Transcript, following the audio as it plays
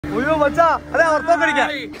ஐயோ மச்சான் அட அவர் தோக்கடிங்க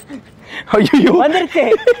ஐயோ வந்துருச்சு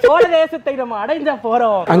சோழ தேசத்தை நம்ம அடைஞ்ச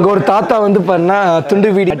போறோம் அங்க ஒரு தாத்தா வந்து பண்ணா துண்டு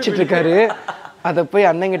வீடி அடிச்சிட்டு இருக்காரு அத போய்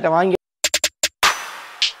அண்ணங்கிட்ட வாங்கி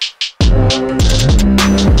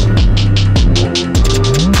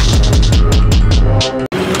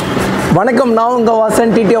வணக்கம் நான் உங்க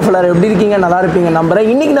வாசன் TTF எப்படி இருக்கீங்க நல்லா இருப்பீங்க நம்புறேன்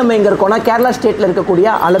இன்னைக்கு நம்ம எங்க இருக்கோம்னா கேரளா ஸ்டேட்ல இருக்கக்கூடிய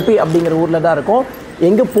அலப்பி அப்படிங்கிற ஊர்ல தான் இருக்கோம்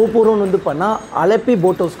எங்கே போகிறோம்னு வந்து பண்ணால் அலப்பி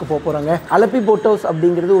போட் ஹவுஸ்க்கு போகிறோங்க அலப்பி போட் ஹவுஸ்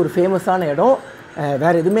அப்படிங்கிறது ஒரு ஃபேமஸான இடம்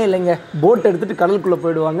வேறு எதுவுமே இல்லைங்க போட் எடுத்துகிட்டு கடலுக்குள்ளே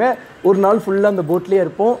போயிடுவாங்க ஒரு நாள் ஃபுல்லாக அந்த போட்லேயே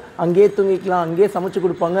இருப்போம் அங்கேயே தூங்கிக்கலாம் அங்கேயே சமைச்சு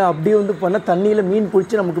கொடுப்பாங்க அப்படியே வந்து பண்ணால் தண்ணியில் மீன்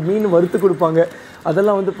பிடிச்சி நமக்கு மீன் வறுத்து கொடுப்பாங்க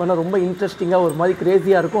அதெல்லாம் வந்து பண்ணால் ரொம்ப இன்ட்ரெஸ்டிங்காக ஒரு மாதிரி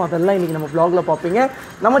க்ரேஸியாக இருக்கும் அதெல்லாம் இன்றைக்கி நம்ம வ்ளாகில் பார்ப்பீங்க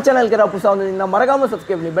நம்ம சேனலுக்கு யாராவது புதுசாக வந்து மறக்காமல்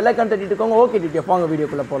சப்ஸ்கிரைப் பண்ணி பெல் ஐக்கான் தட்டிட்டு இருக்கோங்க ஓகே TTF வாங்க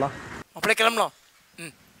வீடியோக்குள்ளே போகலாம் அப்படியே கிளம்பலாம்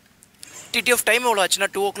TTF டைம் எவ்வளோ ஆச்சுன்னா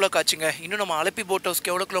 2 o'clock ஆச்சுங்க இன்னும் நம்ம அலப்பி போட்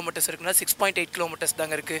ஹவுஸ்க்கு எவ்வளோ கிலோமீட்டர்ஸ் இருக்குன்னா 6.8 kilometers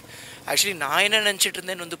தாங்க இருக்குது ஆக்சுவலி நான் என்ன நினச்சிட்டு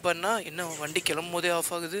இருந்தேன்னு வந்து பண்ணால் என்ன வண்டி கிளம்பும் போதே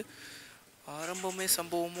ஆஃப் ஆகுது ஆரம்பமே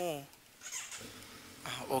சம்பவமோ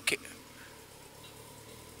ஓகே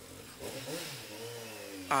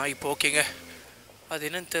இப்போ ஓகேங்க அது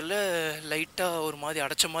என்னன்னு தெரில லைட்டாக ஒரு மாதிரி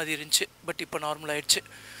அடைச்ச மாதிரி இருந்துச்சு பட் இப்போ நார்மல் ஆகிடுச்சு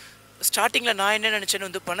ஸ்டார்டிங்கில் நான் என்ன நினச்சேன்னு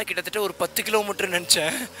வந்து பண்ண கிட்டத்தட்ட ஒரு 10 kilometer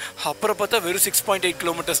நினச்சேன் அப்புறம் பார்த்தா வெறும் 6.8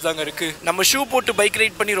 kilometers தாங்க இருக்குது நம்ம ஷூ போட்டு பைக்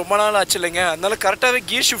ரைட் பண்ணி ரொம்ப நாள் ஆச்சு இல்லைங்க அதனால கரெக்டாகவே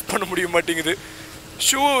கியர் ஷிஃப்ட் பண்ண முடிய மாட்டேங்குது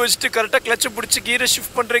ஷூவை வச்சுட்டு கரெக்டாக கிளச்சை பிடிச்சி கீரை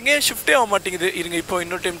ஷிஃப்ட் பண்ணுறீங்க ஷிஃப்ட்டே ஆக மாட்டேங்குது இருங்க இப்போ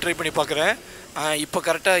இன்னொரு டைம் ட்ரை பண்ணி பார்க்குறேன் இப்போ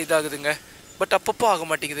கரெக்டாக இதாகுதுங்க பட் அப்பப்போ ஆக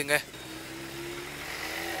மாட்டேங்குதுங்க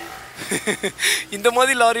இந்த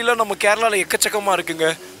மாதிரி லாரிலாம் நம்ம கேரளாவில் எக்கச்சக்கமாக இருக்குங்க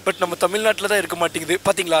பட் நம்ம தமிழ்நாட்டில் தான் இருக்க மாட்டேங்குது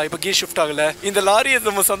பார்த்தீங்களா இப்போ கீர் ஷிஃப்ட் ஆகலை இந்த லாரியை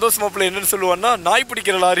நம்ம சந்தோஷமாப்பில் என்னன்னு சொல்லுவான்னா நாய்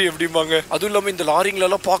பிடிக்கிற லாரி எப்படிம்பாங்க அதுவும் இல்லாமல் இந்த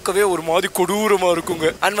லாரிங்களெல்லாம் பார்க்கவே ஒரு மாதிரி கொடூரமாக இருக்குங்க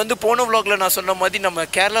அண்ட் வந்து போன விளாகில் நான் சொன்ன மாதிரி நம்ம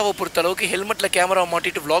கேரளாவை பொறுத்த அளவுக்கு ஹெல்மெட்டில் கேமரா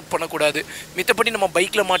மாட்டிட்டு விளாக் பண்ணக்கூடாது மித்தபடி நம்ம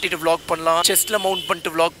பைக்கில் மாட்டிட்டு விளாக் பண்ணலாம் செஸ்ட்டில் மவுண்ட்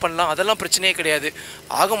பண்ணிட்டு விளாக் பண்ணலாம் அதெல்லாம் பிரச்சனையே கிடையாது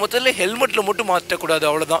ஆக மொத்தத்தில் ஹெல்மெட்டில் மட்டும் மாற்றக்கூடாது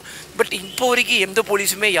அவ்வளோதான் பட் இப்போ வரைக்கும் எந்த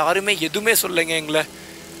போலீஸுமே யாருமே எதுவுமே சொல்லுங்க எங்களை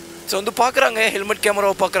ஸோ வந்து பார்க்குறாங்க ஹெல்மெட்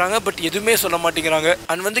கேமராவை பார்க்குறாங்க பட் எதுவுமே சொல்ல மாட்டேங்கிறாங்க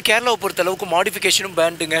அண்ட் வந்து கேரளாவை பொறுத்த அளவுக்கு மாடிஃபிகேஷனும்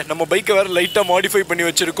பேண்டுங்க நம்ம பைக்கை வேறு லைட்டாக மாடிஃபை பண்ணி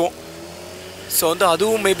வச்சுருக்கோம் ஸோ வந்து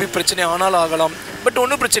அதுவும் மேபி பிரச்சனை ஆனாலும் ஆகலாம் பட்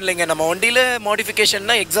ஒன்றும் பிரச்சனை இல்லைங்க நம்ம வண்டியில்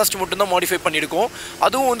மாடிஃபிகேஷன்னா எக்ஸாஸ்ட் மட்டும்தான் மாடிஃபை பண்ணியிருக்கோம்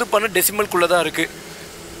அதுவும் வந்து பண்ண டெசிமல்குள்ளே தான் இருக்குது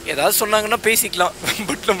ஏதாவது சொன்னாங்கன்னா பேசிக்கலாம்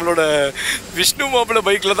பட் நம்மளோட விஷ்ணு மாப்பிள்ளை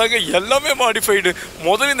பைக்கில் தாங்க எல்லாமே மாடிஃபைடு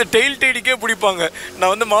முதல்ல இந்த டெயில் டேடிக்கே பிடிப்பாங்க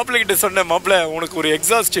நான் வந்து மாப்பிள்ளைகிட்ட சொன்னேன் மாப்பிள்ளை உனக்கு ஒரு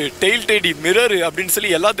எக்ஸாஸ்ட்டு டெயில் டேடி மிரரு அப்படின்னு சொல்லி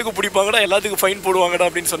எல்லாத்துக்கும் பிடிப்பாங்கடா எல்லாத்துக்கும் ஃபைன் போடுவாங்கடா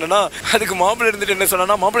அப்படின்னு சொன்னேன்னா அதுக்கு மாப்பிள்ளை இருந்துட்டு என்ன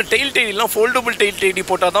சொன்னா மாப்பிள்ளை டெயில் டேடிலாம் ஃபோல்டபுள் டெயில் டேடி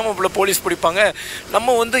போட்டால் தான் மாப்பிள்ளை போலீஸ் பிடிப்பாங்க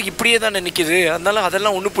நம்ம வந்து இப்படியே தான் நினைக்குது அதனால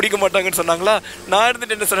அதெல்லாம் ஒன்றும் பிடிக்க மாட்டாங்கன்னு சொன்னாங்களா நான்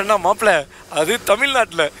இருந்துட்டு என்ன சொன்னேன்னா மாப்பிள்ளை அது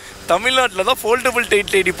தமிழ்நாட்டில் தான் ஃபோல்டபுள்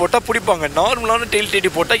டெயில் டேடி போட்டால் பிடிப்பாங்க நார்மலான டெயில் டேடி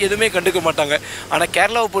போட்டால் எதுவுமே கண்டுக்க மாட்டாங்க ஆனால்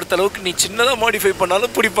கேரளாவை பொறுத்த அளவுக்கு நீ சின்னதாக மாடிஃபை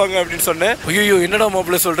பண்ணாலும் பிடிப்பாங்க அப்படின்னு சொன்னேன் ஐயோ என்னடா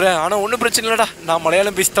மாப்பிள்ளை சொல்கிறேன் ஆனால் ஒன்றும் பிரச்சனை இல்லைடா நான்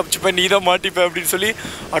மலையாளம் பேசி தப்பிச்சுப்பேன் நீ தான் மாட்டிப்பேன் அப்படின்னு சொல்லி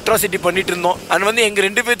அட்ராசிட்டி பண்ணிட்டு இருந்தோம் அண்ட் வந்து எங்கள்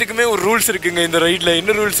 2 பேத்துக்குமே ஒரு ரூல்ஸ் இருக்குங்க இந்த ரைடில்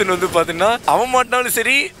என்ன ரூல்ஸ்னு வந்து பார்த்தீங்கன்னா அவன் மாட்டினாலும்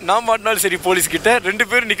சரி நான் மாட்டினாலும் சரி போலீஸ்கிட்ட 2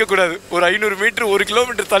 பேரும் நிற்கக்கூடாது ஒரு 500 மீட்டர் 1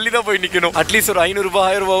 கிலோமீட்டர் தள்ளி தான் போய் நிற்கணும் அட்லீஸ்ட் ஒரு 500 ரூபாய்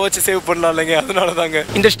 1000 ரூபாய் வச்சு சேவ் பண்ணலாம் இல்லைங்க அதனால தாங்க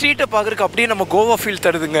இந்த ஸ்ட்ரீட்டை பார்க்குறதுக்கு அப்படியே நம்ம கோவா ஃபீல்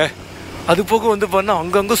தருதுங்க அது போக வந்து பண்ணால்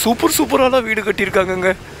அங்கங்கே சூப்பராலாம் வீடு கட்டியிருக்காங்கங்க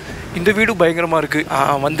இந்த வீடு பயங்கரமாக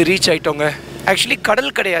இருக்குது வந்து ரீச் ஆகிட்டோங்க ஆக்சுவலி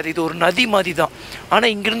கடல் கிடையாது இது ஒரு நதி மாதிரி தான்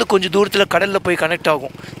ஆனால் இங்கேருந்து கொஞ்சம் தூரத்தில் கடலில் போய் கனெக்ட்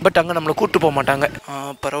ஆகும் பட் அங்கே நம்மளை கூப்பிட்டு போக மாட்டாங்க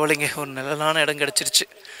பரவாயில்லைங்க ஒரு நிழலான இடம் கிடச்சிருச்சு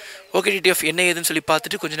ஓகே TTF என்ன ஏதுன்னு சொல்லி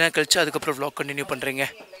பார்த்துட்டு கொஞ்சம் நேரம் கழிச்சு அதுக்கப்புறம் vlog கண்டினியூ பண்ணுறீங்க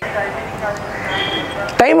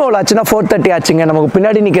டைம் எவ்வளோ ஆச்சுன்னா 4:30 ஆச்சுங்க நமக்கு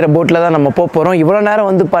பின்னாடி நிற்கிற போட்டில் தான் நம்ம போகிறோம் இவ்வளோ நேரம்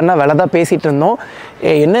வந்து பண்ணால் வேலை தான் பேசிகிட்டு இருந்தோம்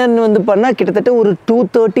என்னென்னு வந்து பண்ணால் கிட்டத்தட்ட ஒரு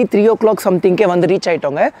 2:30 3 o'clock சம்திங்கே வந்து ரீச்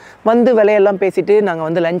ஆகிட்டோங்க வந்து விலையெல்லாம் பேசிவிட்டு நாங்கள்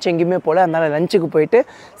வந்து லஞ்ச் எங்கேயுமே போகல அதனால் லஞ்சுக்கு போயிட்டு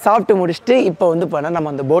சாப்பிட்டு முடிச்சுட்டு இப்போ வந்து பண்ணால்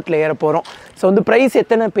நம்ம அந்த போட்டில் ஏற போகிறோம் ஸோ வந்து ப்ரைஸ்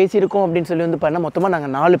எத்தனை பேசியிருக்கோம் அப்படின்னு சொல்லி வந்து பண்ணால் மொத்தமாக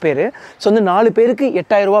நாங்கள் 4 பேர் ஸோ வந்து 4 பேருக்கு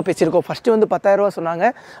 8000 ரூபா பேசியிருக்கோம் ஃபஸ்ட்டு வந்து 10000 ரூபா சொன்னாங்க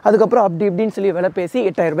அதுக்கப்புறம் அப்படி இப்படின்னு சொல்லி விலை பேசி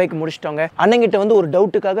 8000 ரூபாய்க்கு முடிச்சிட்டோங்க அண்ணங்கிட்ட வந்து ஒரு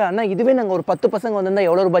டவுட்டுக்காக அண்ணா இதுவே நாங்கள் ஒரு 10 பசங்க வந்திருந்தால்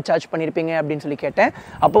எவ்வளோ ரூபாய் சார்ஜ் பண்ணியிருப்பீங்க அப்படின்னு சொல்லி கேட்டேன்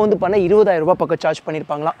அப்போ வந்து பண்ண 20000 ரூபாய் பக்கம் சார்ஜ்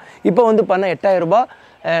பண்ணியிருப்பாங்களாம் இப்போ வந்து பண்ண 8000 ரூபாய்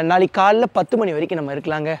நாளைக்கு காலைல 10 மணி வரைக்கும் நம்ம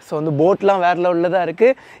இருக்கலாங்க ஸோ வந்து போட்லாம் வேறு லெவலில் தான்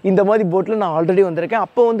இருக்குது இந்த மாதிரி போட்டில் நான் ஆல்ரெடி வந்திருக்கேன்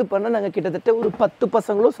அப்போ வந்து பண்ணால் நாங்கள் கிட்டத்தட்ட ஒரு 10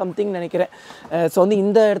 பசங்களும் சம்திங் நினைக்கிறேன் ஸோ வந்து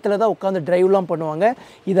இந்த இடத்துல தான் உட்காந்து ட்ரைவ்லாம் பண்ணுவாங்க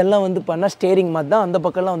இதெல்லாம் வந்து பண்ணால் ஸ்டேரிங் மாதிரி தான் அந்த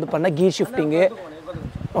பக்கம்லாம் வந்து பண்ணால் கீர் ஷிஃப்டிங்கு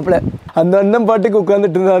மாப்பிள்ளை அந்த அண்ணன் பாட்டுக்கு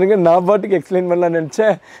உட்காந்துட்டு இருந்தாருங்க நான் பாட்டுக்கு எக்ஸ்பிளைன் பண்ணலான்னு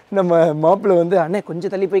நினச்சேன் நம்ம மாப்பிள்ளை வந்து அண்ணே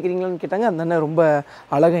கொஞ்சம் தள்ளி போய்க்கிறீங்களான்னு கேட்டாங்க அந்த அண்ணன் ரொம்ப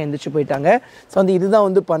அழகாக எந்திரிச்சு போயிட்டாங்க ஸோ வந்து இதுதான்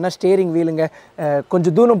வந்து பண்ணால் ஸ்டேரிங் வீலுங்க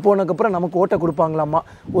கொஞ்சம் தூரம் போனதுக்கப்புறம் நமக்கு ஓட்ட கொடுப்பாங்களாம்மா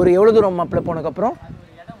ஒரு எவ்வளோ தூரம் மாப்பிள்ளை போனதுக்கப்புறம்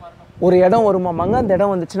ஒரு இடம் வருமாமாங்க. அந்த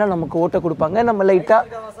இடம் வந்துச்சுன்னா நமக்கு ஓட்ட கொடுப்பாங்க. நம்ம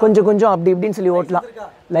லைட்டாக கொஞ்சம் கொஞ்சம் அப்படி இப்படின்னு சொல்லி ஓட்டலாம்.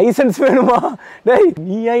 லைசன்ஸ் வேணுமா? டேய்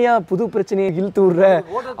நீ ஏன் புது பிரச்சனையை இழுத்து விடுற?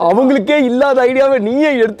 அவங்களுக்கே இல்லாத ஐடியாவை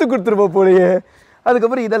நீயே எடுத்து கொடுத்துருப்ப போலையே.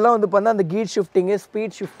 அதுக்கப்புறம் இதெல்லாம் வந்து பண்ணால் அந்த கீர் ஷிஃப்டிங்கு,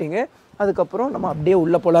 ஸ்பீட் ஷிஃப்டிங்கு. அதுக்கப்புறம் நம்ம அப்படியே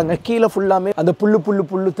உள்ளே போகலாங்க. கீழே ஃபுல்லாமே அந்த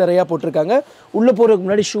புல்லு தரையாக போட்டிருக்காங்க. உள்ளே போகிறதுக்கு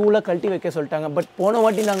முன்னாடி ஷூவெலாம் கழட்டி வைக்க சொல்லிட்டாங்க. பட் போன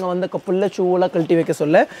வாட்டி நாங்கள் வந்த கப்பலில் ஷூவெல்லாம் கழட்டி வைக்க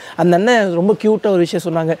சொல்ல அந்த அண்ணன் ரொம்ப க்யூட்டாக ஒரு விஷயம்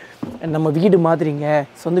சொன்னாங்க. நம்ம வீடு மாதிரிங்க,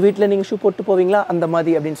 சொந்த வீட்டில் நீங்கள் ஷூ போட்டு போவீங்களா அந்த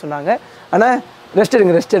மாதிரி அப்படின்னு சொன்னாங்க. ஆனால்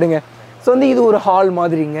ரெஸ்ட் எடுங்க. ஸோ வந்து இது ஒரு ஹால்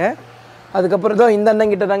மாதிரிங்க. அதுக்கப்புறம் தான் இந்த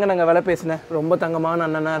அண்ணங்கிட்ட தாங்க நாங்கள் வேலை பேசினேன். ரொம்ப தங்கமான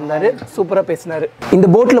அண்ணனாக இருந்தார், சூப்பராக பேசினார். இந்த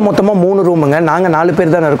போட்டில் மொத்தமாக 3 ரூமுங்க. நாங்கள் 4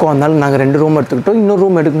 பேர் தானே இருக்கோம், அதனால நாங்கள் 2 ரூம் எடுத்துக்கிட்டோம். இன்னொரு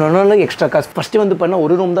ரூம் எடுக்கணும்னால எக்ஸ்ட்ரா காசு. ஃபஸ்ட்டு வந்து பண்ணால்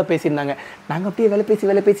ஒரு ரூம் தான் பேசியிருந்தாங்க. நாங்கள் அப்படியே வேலை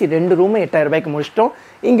பேசி 2 ரூமு 8000 ரூபாய்க்கு முடிச்சிட்டோம்.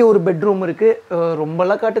 இங்கே ஒரு பெட்ரூம் இருக்குது,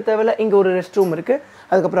 ரொம்பலாம் காட்டு தேவையில்லை. இங்கே ஒரு ரெஸ்ட் ரூம் இருக்குது.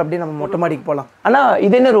 அதுக்கப்புறம் அப்படியே நம்ம மொட்டை மாடிக்கு போகலாம். ஆனால்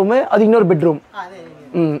இது என்ன ரூமு? அது இன்னொரு பெட்ரூம்.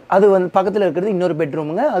 அது வந்து பக்கத்தில் இருக்கிறது இன்னொரு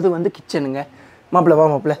பெட்ரூமுங்க. அது வந்து கிச்சனுங்க.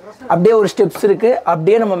 மாப்பிள்ள அப்படியே ஒரு ஸ்டெப்ஸ் இருக்குது.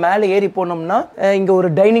 அப்படியே நம்ம மேலே ஏறி போனோம்னா இங்கே ஒரு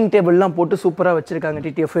டைனிங் டேபிள்லாம் போட்டு சூப்பராக வச்சுருக்காங்க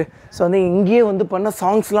TTF. ஸோ வந்து இங்கேயே வந்து பண்ணால்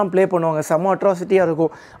சாங்ஸ்லாம் ப்ளே பண்ணுவாங்க. செம்ம அட்ராசிட்டியாக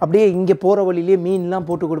இருக்கும். அப்படியே இங்கே போகிற வழியிலேயே மீன்லாம்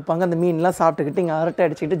போட்டு கொடுப்பாங்க. அந்த மீன்லாம் சாப்பிட்டுக்கிட்டு இங்கே அரட்டை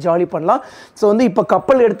அடிச்சுக்கிட்டு ஜாலி பண்ணலாம். ஸோ வந்து இப்போ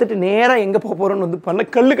கப்பல் எடுத்துகிட்டு நேராக எங்கே போக போகிறோன்னு வந்து பண்ண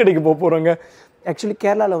கல் கடைக்கு போக போகிறோங்க. ஆக்சுவலி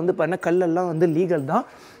கேரளாவில் வந்து பண்ண கல்லெல்லாம் வந்து லீகல் தான்.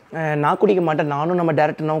 நான் குடிக்க மாட்டேன், நானும் நம்ம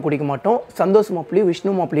டேரக்டர்னாவும் குடிக்க மாட்டோம். சந்தோஷ் மாப்பிளையும்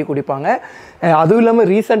விஷ்ணு மாப்பிளையும் குடிப்பாங்க. அதுவும் இல்லாமல்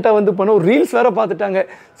ரீசெண்டாக வந்து பண்ண ஒரு ரீல்ஸ் வேறு பார்த்துட்டாங்க.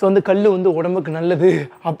 ஸோ வந்து கல் வந்து உடம்புக்கு நல்லது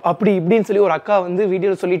அப்படி இப்படின்னு சொல்லி ஒரு அக்கா வந்து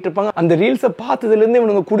வீடியோவில் சொல்லிட்டு இருப்பாங்க. அந்த ரீல்ஸை பார்த்ததுலேருந்து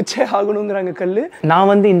இவனுங்க குடிச்சே ஆகணுங்கிறாங்க கல்.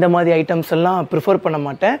 நான் வந்து இந்த மாதிரி ஐட்டம்ஸ் எல்லாம் ப்ரிஃபர் பண்ண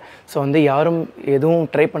மாட்டேன். ஸோ வந்து யாரும் எதுவும்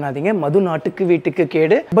ட்ரை பண்ணாதீங்க. மது நாட்டுக்கு வீட்டுக்கு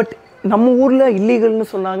கேடு. பட் நம்ம ஊரில் இல்லீகல்னு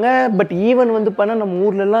சொன்னாங்க. பட் ஈவன் வந்து பண்ணால் நம்ம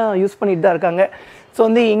ஊர்லலாம் யூஸ் பண்ணிட்டு தான் இருக்காங்க. ஸோ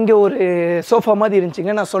வந்து இங்கே ஒரு சோஃபா மாதிரி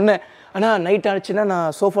இருந்துச்சுங்க. நான் சொன்னேன், ஆனால் நைட் ஆச்சுன்னா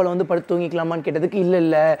நான் சோஃபாவில் வந்து படுத்து தூங்கிக்கலாமான்னு கேட்டதுக்கு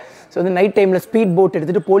இல்லை. ஸோ வந்து நைட் டைமில் ஸ்பீட் போட்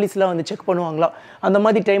எடுத்துகிட்டு போலீஸ்லாம் வந்து செக் பண்ணுவாங்களாம். அந்த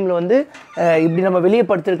மாதிரி டைமில் வந்து இப்படி நம்ம வெளியே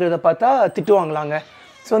படுத்துருக்கிறத பார்த்தா திட்டுவாங்களாங்க.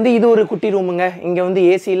 ஸோ வந்து இது ஒரு குட்டி ரூமுங்க. இங்கே வந்து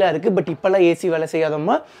ஏசிலாம் இருக்குது. பட் இப்போல்லாம் ஏசி வேலை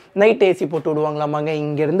செய்யாதம்மா நைட் ஏசி போட்டு விடுவாங்களாமாங்க.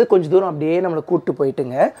 இங்கேருந்து கொஞ்சம் தூரம் அப்படியே நம்மளை கூப்பிட்டு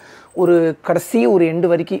போயிட்டுங்க ஒரு கடைசி ஒரு எண்டு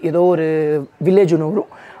வரைக்கும் ஏதோ ஒரு வில்லேஜ் ஒன்று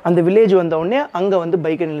வரும். அந்த வில்லேஜ் வந்தவுடனே அங்கே வந்து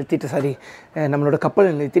பைக்கை நிறுத்திட்டு நம்மளோட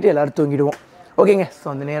கப்பலை நிறுத்திட்டு எல்லோரும் தூங்கிடுவோம். ஓகேங்க. ஸோ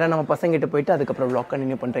அந்த நேரம் நம்ம பசங்கிட்ட போயிட்டு அதுக்கப்புறம் வ்ளாக்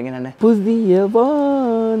கண்டினியூ பண்ணுறேங்க. நான் புதிய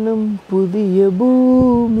வானம் புதிய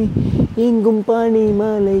பூமி எங்கும்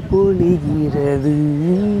பனிமலை பொழிகிறது.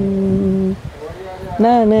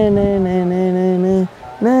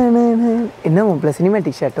 என்ன மாப்பிள்ள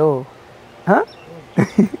சினிமேட்டிக் ஷாட்டோ?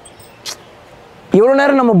 இவ்வளோ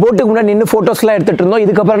நேரம் நம்ம போட்டுக்கு முன்னாடி நின்று ஃபோட்டோஸ்லாம் எடுத்துகிட்டு இருந்தோம்.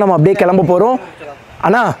 இதுக்கப்புறம் நம்ம அப்படியே கிளம்ப போகிறோம்.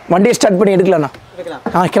 அண்ணா வண்டியை ஸ்டார்ட் பண்ணி எடுக்கலாண்ணா.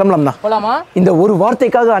 கிளம்பலாம்ண்ணா. போகலாமா? இந்த ஒரு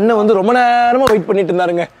வார்த்தைக்காக அண்ணன் வந்து ரொம்ப நேரமாக வெயிட் பண்ணிட்டு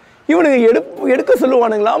இருந்தாருங்க. இவனுங்க எடுக்க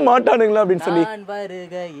சொல்லுவானுங்களா மாட்டானுங்களா அப்படின்னு சொல்லி.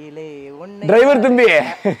 டிரைவர் தம்பி,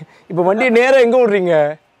 இப்போ வண்டியை நேராக எங்கே விடுறீங்க?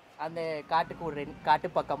 அந்த காட்டுக்கு விடுறேன். காட்டு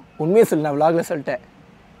பக்கம். உண்மையை சொல்லு, நான் விலாகில் சொல்லிட்டேன்.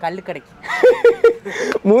 கல் கிடைக்கு.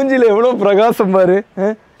 மூஞ்சியில் எவ்வளோ பிரகாசம் பாரு.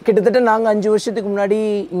 கிட்டத்தட்ட நாங்கள் 5 வருஷத்துக்கு முன்னாடி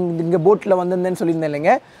இங்கே போட்டில் வந்திருந்தேன்னு சொல்லியிருந்தேன்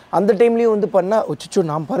இல்லைங்க. அந்த டைம்லேயும் வந்து பண்ணால் ஒச்சிச்சோ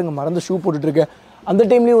நான் பாருங்கள் மறந்து ஷூ போட்டுட்ருக்கேன். அந்த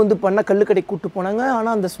டைம்லேயும் வந்து பண்ணால் கல்லுக்கடை கூப்பிட்டு போனாங்க.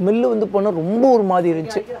 ஆனால் அந்த ஸ்மெல்லு வந்து பண்ணால் ரொம்ப ஒரு மாதிரி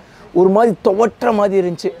இருந்துச்சு, ஒரு மாதிரி துவட்டுற மாதிரி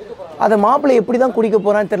இருந்துச்சு. அதை மாப்பிள்ளை எப்படி தான் குடிக்க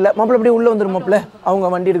போகிறான்னு தெரியல. மாப்பிள்ளை அப்படியே உள்ளே வந்துடும். மாப்பிள்ளை அவங்க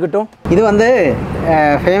வண்டி இருக்கட்டும். இது வந்து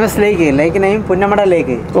famous lakh name Punnamada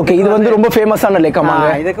lakh. Okay, இது வந்து ரொம்ப ஃபேமஸான லேக். ஆமாங்க.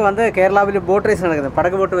 இதுக்கு வந்து கேரளாவில் போட் ரேஸ் நடக்குது.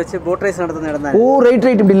 படகு போட்டு வச்சு போட் ரேஸ் நடத்துன இடம் தான். ஓ ரைட்.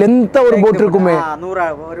 இப்படி லென்த்தாக ஒரு போட் இருக்குமே. 100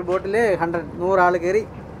 ஒரு போட்டில் 100 ஆளுக்கு ஏறி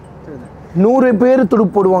 100 பேர்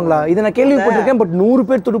துடுப்பு போடுவாங்களா? இதை நான் கேள்விப்பட்டிருக்கேன். பட் 100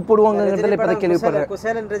 பேர் துடுப்பு போடுவாங்கிறதுல இப்போ தான் கேள்விப்படுறேன்.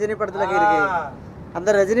 குசேலன் ரஜினி படத்தில் இருக்கு. அந்த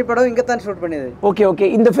ரஜினி படம் இங்கே தான் ஷூட் பண்ணியது. ஓகே.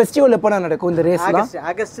 இந்த ஃபெஸ்டிவல் எப்போ நடக்கும்? இந்த ரேஸ்லாம்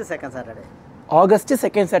August 2nd Saturday. August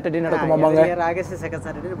 2nd Saturday நடக்குமாமாங்க? August 2nd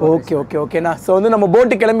Saturday. ஓகேண்ணா. ஸோ வந்து நம்ம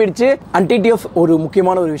போட்டு கிளம்பிடுச்சு. அண்ட் TTF ஒரு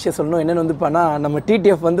முக்கியமான ஒரு விஷயம் சொல்லணும். என்னென்னு வந்து பண்ணால் நம்ம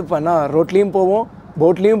TTF வந்து பண்ணால் ரோட்லேயும் போவோம்,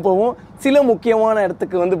 போட்லேயும் போவோம், சில முக்கியமான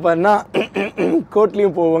இடத்துக்கு வந்து பண்ணால்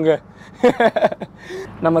கோட்லேயும் போவோங்க.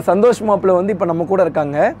 நம்ம சந்தோஷ் மாப்பிள்ளை வந்து இப்போ நம்ம கூட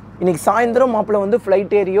இருக்காங்க. இன்றைக்கி சாயந்தரம் மாப்பிள்ளை வந்து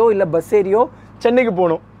ஃப்ளைட் ஏரியோ இல்லை பஸ் ஏரியோ சென்னைக்கு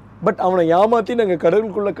போகணும். பட் அவனை ஏமாற்றி நாங்கள்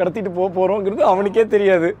கடலுக்குள்ளே கடத்திட்டு போக போகிறோங்கிறது அவனுக்கே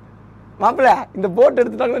தெரியாது. மாப்பிள்ளை இந்த போட்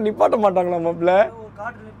எடுத்துட்டாங்கன்னா நிப்பாட்ட மாட்டாங்களா மாப்பிள்ளை?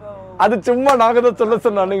 அது சும்மா நாங்கள் தான் சொல்ல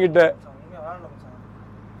சொன்ன அண்ணங்கிட்ட.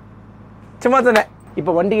 சும்மா தானே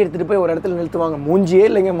இப்போ வண்டி எடுத்துகிட்டு போய் ஒரு இடத்துல நிறுத்துவாங்க, மூஞ்சியே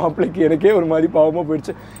இல்லைங்க மாப்பிள்ளைக்கு. எனக்கே ஒரு மாதிரி பாவமாக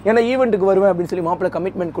போயிடுச்சு. ஏன்னா ஈவெண்ட்டுக்கு வருவேன் அப்படின்னு சொல்லி மாப்பிள்ளை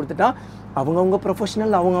கமிட்மெண்ட் கொடுத்துட்டா அவங்கவுங்க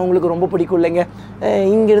ப்ரொஃபஷனல், அவங்களுக்கு ரொம்ப பிடிக்கும் இல்லைங்க.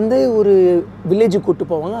 இங்கேருந்து ஒரு வில்லேஜுக்கு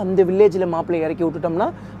கூப்பிட்டு போவாங்க. அந்த வில்லேஜில் மாப்பிள்ளை இறக்கி விட்டுட்டோம்னா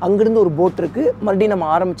அங்கேருந்து ஒரு போட் இருக்குது, மறுபடியும் நம்ம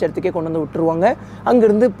ஆரம்பிச்ச இடத்துக்கே கொண்டு வந்து விட்டுருவாங்க.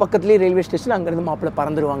 அங்கேருந்து பக்கத்துலேயே ரயில்வே ஸ்டேஷன், அங்கேருந்து மாப்பிள்ளை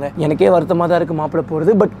பறந்துடுவாங்க. எனக்கே வருத்தமாக தான் இருக்குது மாப்பிள்ளை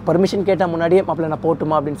போகிறது. பட் பர்மிஷன் கேட்டால் முன்னாடியே மாப்பிள்ளை நான்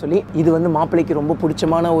போட்டுமா அப்படின்னு சொல்லி, இது வந்து மாப்பிள்ளைக்கு ரொம்ப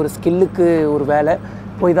பிடிச்சமான ஒரு ஸ்கில்லுக்கு ஒரு வேலை,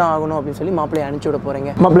 போய் தான் ஆகணும் அப்படின்னு சொல்லி மாப்பிள்ளையை அனுப்பிச்சி விட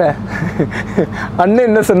போகிறேங்க. மாப்பிள்ளை அண்ணன்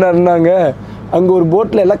என்ன சொன்னாருன்னாங்க, அங்கே ஒரு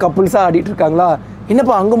போட்டில் எல்லாம் கப்புள்ஸாக ஆடிட்டு இருக்காங்களா,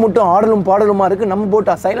 என்னப்பா அங்கே மட்டும் ஆடலும் பாடலுமா இருக்குது, நம்ம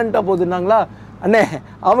போட்டா சைலண்ட்டாக போகுதுன்னாங்களா. அண்ணே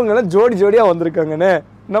அவங்களாம் ஜோடி ஜோடியாக வந்திருக்காங்கண்ணே,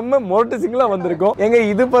 நம்ம மொரட்டு சிங்கிளாக வந்திருக்கோம். எங்க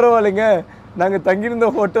இது பரவாயில்லைங்க, நாங்கள் தங்கியிருந்த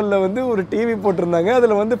ஹோட்டலில் வந்து ஒரு டிவி போட்டிருந்தாங்க,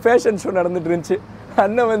 அதில் வந்து ஃபேஷன் ஷோ நடந்துட்டு இருந்துச்சு.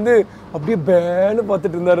 அண்ணன் வந்து அப்படியே பேன்னு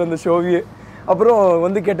பார்த்துட்டு இருந்தார் அந்த ஷோவையே. அப்புறம்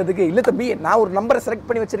வந்து கேட்டதுக்கு, இல்லை தம்பி நான் ஒரு நம்பரை செலக்ட்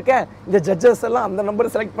பண்ணி வச்சுருக்கேன், இந்த ஜட்ஜஸ் எல்லாம் அந்த நம்பரை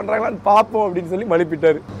செலக்ட் பண்ணுறாங்களான்னு பார்ப்போம் அப்படின்னு சொல்லி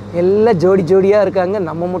மழுப்பிட்டார். எல்லாம் ஜோடி ஜோடியாக இருக்காங்க,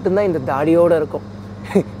 நம்ம மட்டும்தான் இந்த தாடியோடு இருக்கோம்.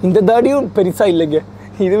 இந்த தாடியும் பெருசாக இல்லைங்க,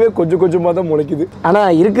 இதுவே கொஞ்சம் கொஞ்சமாக தான் முளைக்குது.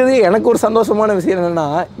 ஆனால் இருக்குது எனக்கு ஒரு சந்தோஷமான விஷயம் என்னென்னா,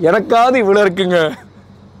 எனக்காவது இவ்வளோ இருக்குங்க.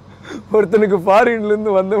 ஒருத்தனுக்கு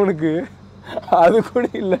ஃபாரின்லேருந்து வந்தவனுக்கு அது கூட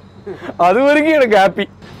இல்லை, அது வரைக்கும் எனக்கு ஹாப்பி.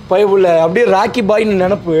 பயப்புள்ள அப்படியே ராக்கி பாய்னு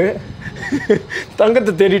நினப்பு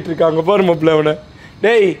தங்கத்தை தேடிட்டு இருக்காங்க பாரு மாப்பிள்ள. அவனை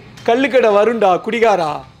டேய் கல்லுக்கடை வருண்டா குடிகாரா.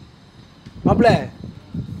 மாப்பிள்ள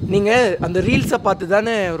நீங்கள் அந்த ரீல்ஸை பார்த்து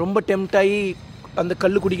தானே ரொம்ப டெம்ட் ஆகி அந்த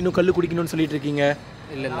கல் குடிக்கணும்னு சொல்லிட்டு இருக்கீங்க.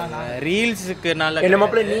 இல்லை இல்லை ரீல்ஸுக்கு நல்ல என்ன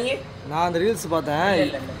மாப்பிள்ள நீ? நான் அந்த ரீல்ஸ்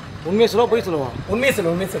பார்த்தேன், உண்மையை சொல்லுவா போய் சொல்லுவான். உண்மையை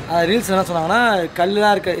சொல்லு. ரீல்ஸ் என்ன சொன்னாங்கன்னா,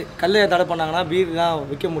 கல்லாம் கல்லை தடை பண்ணாங்கன்னா பீர்லாம்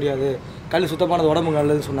விற்க முடியாது, கல் சுத்தமானது உடம்பு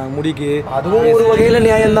நல்லதுன்னு சொன்னாங்க முடிக்கு. அதுவும் ஒரு வகையில்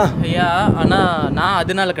நியாயம்தான் ஐயா. ஆனால் நான்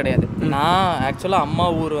அதனால கிடையாது, நான் ஆக்சுவலாக அம்மா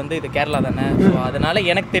ஊர் வந்து இது கேரளா தானே, ஸோ அதனால்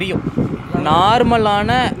எனக்கு தெரியும்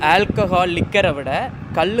நார்மலான ஆல்கஹால் லிக்கரை விட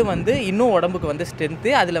கல் வந்து இன்னும் உடம்புக்கு வந்து ஸ்ட்ரென்த்து,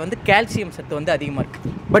 அதில் வந்து கால்சியம் சத்து வந்து அதிகமாக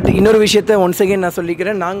இருக்குது. பட் இன்னொரு விஷயத்த ஒன்ஸ் அகெயின் நான்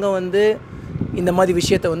சொல்லிக்கிறேன், நாங்கள் வந்து இந்த மாதிரி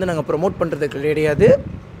விஷயத்த வந்து நாங்கள் ப்ரொமோட் பண்ணுறது கிடையாது.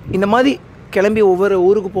 இந்த மாதிரி கிளம்பி ஒவ்வொரு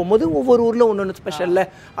ஊருக்கு போகும்போது ஒவ்வொரு ஊரில் ஒன்று ஸ்பெஷலில்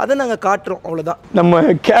அதை நாங்கள் காட்டுறோம், அவ்வளோதான். நம்ம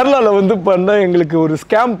கேரளாவில் வந்து பண்ணால் எங்களுக்கு ஒரு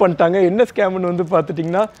ஸ்கேம் பண்ணிட்டாங்க. என்ன ஸ்கேம்னு வந்து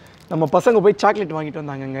பார்த்துட்டிங்கன்னா, நம்ம பசங்க போய் சாக்லேட் வாங்கிட்டு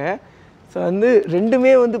வந்தாங்கங்க. ஸோ வந்து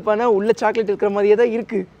ரெண்டுமே வந்து பண்ணால் உள்ள சாக்லேட் இருக்கிற மாதிரியே தான்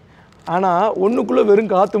இருக்குது, ஆனால் ஒன்றுக்குள்ளே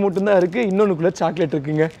வெறும் காற்று மட்டும்தான் இருக்குது, இன்னொன்றுக்குள்ளே சாக்லேட்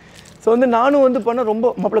இருக்குங்க. ஸோ வந்து நானும் வந்து பண்ண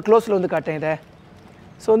ரொம்ப மாப்பிள்ள க்ளோஸில் வந்து காட்டேன் இதை.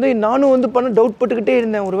 ஸோ வந்து நானும் வந்து பண்ண டவுட் பட்டுக்கிட்டே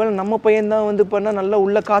இருந்தேன், ஒருவேளை நம்ம பையன்தான் வந்து பண்ணால் நல்லா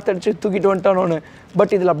உள்ளே காற்றடிச்சு தூக்கிட்டு வந்துட்டானோன்னு.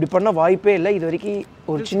 பட் இதில் அப்படி பண்ண வாய்ப்பே இல்லை. இது வரைக்கும்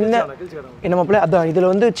ஒரு சின்ன என்ன மாப்பிள்ள அதான்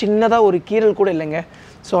இதில் வந்து சின்னதாக ஒரு கீரல் கூட இல்லைங்க.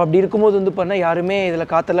 ஸோ அப்படி இருக்கும்போது வந்து பண்ணால் யாருமே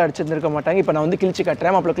இதில் காற்றெல்லாம் அடிச்சிருந்துருக்க மாட்டாங்க. இப்போ நான் வந்து கிழிச்சு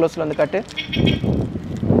காட்டுறேன், மாப்பிள்ள க்ளோஸில் வந்து காட்டு.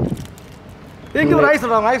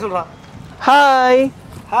 Hi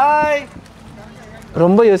hi.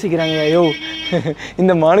 ரொம்ப யோசிக்கிறாங்க, ஐயோ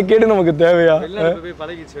இந்த மானக்கேடு நமக்கு தேவையா?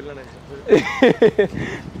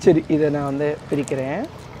 சரி இதை நான் வந்து பிரிக்கிறேன்.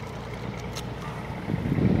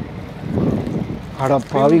 அடா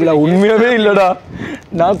பாவிகளா, உண்மையாவே இல்லைடா.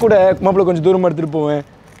 நான் கூட மாப்பிள்ள கொஞ்சம் தூரமாக எடுத்துகிட்டு போவேன்.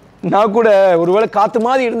 நான் கூட ஒருவேளை காற்று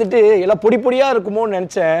மாதிரி இருந்துட்டு எல்லாம் பொடி பொடியாக இருக்குமோன்னு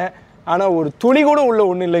நினச்சேன். ஆனால் ஒரு துணி கூட உள்ள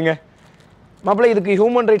ஒன்றும் இல்லைங்க. மாப்பிள்ள இதுக்கு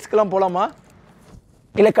ஹியூமன் ரைட்ஸ்க்கெலாம் போகலாமா,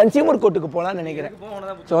 இல்லை கன்சியூமர் கோர்ட்டுக்கு போகலான்னு நினைக்கிறேன்.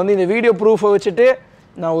 ஸோ வந்து இந்த வீடியோ ப்ரூஃபை வச்சுட்டு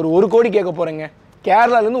நான் ஒரு 1 கோடி கேட்க போகிறேங்க.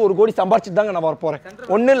 கேரளாலேருந்து 1 கோடி சம்பாரிச்சுட்டு தாங்க நான் வர போகிறேன்.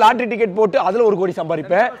 ஒன்று லாட்ரி டிக்கெட் போட்டு அதில் 1 கோடி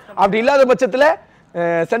சம்பாதிப்பேன். அப்படி இல்லாத பட்சத்தில்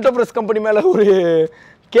சென்ட்ரல் பிரஸ் கம்பெனி மேலே ஒரு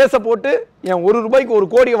கேஸை போட்டு என் 1 ரூபாய்க்கு 1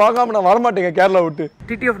 கோடியை வாங்காமல் நான் வரமாட்டேங்க கேரளா விட்டு.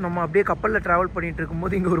 TTF நம்ம அப்படியே கப்பலில் ட்ராவல் பண்ணிட்டு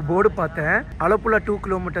இருக்கும்போது இங்கே ஒரு போர்டு பார்த்தேன். அலப்புழா 2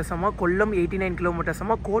 கிலோமீட்டர்ஸாமா, கொல்லம் 89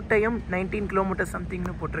 கிலோமீட்டர்ஸாமா, கோட்டயம் 19 கிலோமீட்டர்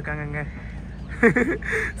சம்திங்னு போட்டிருக்காங்கங்க.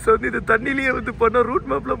 ஸோ இது தண்ணிலேயே வந்து பண்ண ரூட்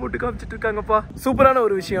மேப்ல போட்டு காமிச்சிட்டு இருக்காங்கப்பா. சூப்பரான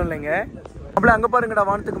ஒரு விஷயம் இல்லைங்க. அப்படியே அங்கே பாருங்கடா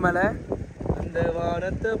வானத்துக்கு மேலே, அந்த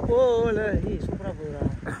வானத்தை போல சூப்பராக போகுதா,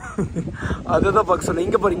 அதை தான் பார்க்க சொன்னேன்.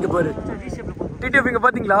 இங்கே பாரு TTF இங்கே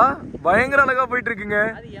பார்த்தீங்களா, பயங்கர அழகாக போயிட்டு இருக்குங்க.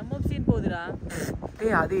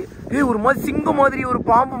 அது ஒரு மாதிரி சிங்கம் மாதிரி ஒரு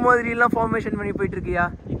பாம்பு மாதிரி எல்லாம் ஃபார்மேஷன் பண்ணி போயிட்டு இருக்கியா?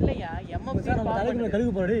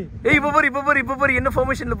 இப்போ பாரு என்ன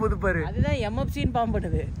ஃபார்மேஷன்ல போகுது பாரு. அதுதான் எம்எஃப்சின்னு பாம்பு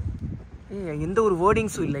பண்ணுது. எந்த ஒரு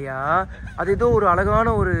வேர்டிங்ஸும் இல்லையா, அது ஏதோ ஒரு அழகான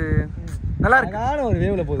ஒரு நல்லா இருக்கு ஒரு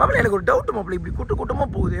வேவ்ல போகுது. எனக்கு ஒரு டவுட் மாப்பிள்ள, இப்படி கூட்டமா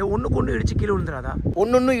போகுது, ஒண்ணு இடிச்சு கீழே விழுந்துறாதா?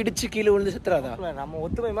 ஒன்னொன்னு இடிச்சு கீழே விழுந்து செத்துறாதா? நம்ம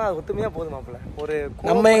ஒத்துமையா போகுது மாப்பிள்ள. ஒரு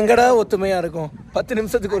நம்ம எங்கடா ஒத்துமையா இருக்கும், 10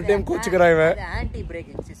 நிமிஷத்துக்கு ஒரு டைம் கோச்சுக்கிறான் இவன். ஆன்டி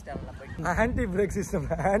பிரேக்கிங் சிஸ்டம்ல போய் ஆன்டி பிரேக் சிஸ்டம்,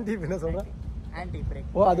 ஆன்டி என்ன சொல்றேன், ஆன்டி பிரேக்.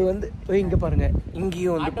 ஓ அது வந்து இங்க பாருங்க,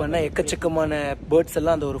 இங்கேயும் வந்து பண்ண எக்கச்சக்கமான பேர்ட்ஸ்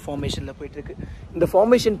எல்லாம் அந்த ஒரு ஃபார்மேஷன்ல போயிட்டு இருக்கு. இந்த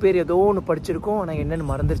ஃபார்மேஷன் பேர் ஏதோ ஒன்று படிச்சிருக்கோம், ஆனால்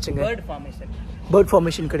என்னன்னு மறந்துருச்சுங்க. Bird formation. பேர்ட்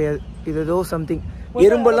ஃபார்மேஷன் கிடையாது. இது ஏதோ சம்திங்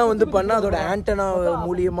எறும்பெல்லாம் வந்து பண்ணால் அதோட ஆண்டனா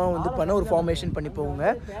மூலியமாக வந்து பண்ண ஒரு ஃபார்மேஷன் பண்ணி போகுங்க.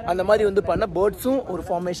 அந்த மாதிரி வந்து பண்ண பேர்ட்ஸும் ஒரு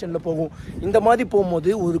ஃபார்மேஷனில் போகும். இந்த மாதிரி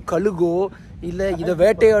போகும்போது ஒரு கழுகோ இல்லை இதை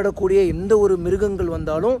வேட்டையாடக்கூடிய எந்த ஒரு மிருகங்கள்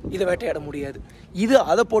வந்தாலும் இதை வேட்டையாட முடியாது. இது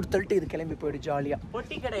அதை போட்டு தள்ளிட்டு இது கிளம்பி போயிடு ஜாலியாக.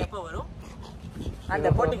 பொட்டி கடை எப்போ வரும்? அந்த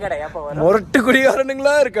பொட்டி கடை எப்போ வரும்? முரட்டு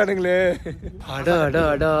குடிகாரனுங்களா இருக்கானுங்களே. அடா அடா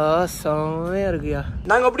அடா செமையா இருக்குயா.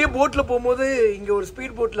 நாங்க அப்படியே போட்ல போகும்போது இங்க ஒரு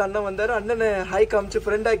ஸ்பீட் போட்ல அண்ணன் வந்தாரு. அண்ணனை ஹை காமிச்சு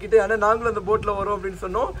ஃப்ரெண்ட் ஆக்கிட்டு அண்ணன் நாங்களும் அந்த போட்ல வரோம் அப்படின்னு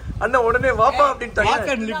சொன்னோம். அண்ணன் உடனே வாப்பா அப்படின்னு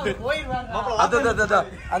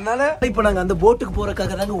அதனால இப்ப நாங்க அந்த போட்டுக்கு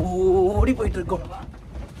போறதுக்காக தாங்க ஓடி போயிட்டு இருக்கோம்.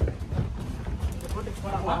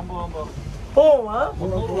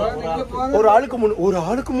 ஒரு ஆளுக்கு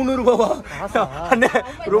 300 ரூபாவா அண்ணே?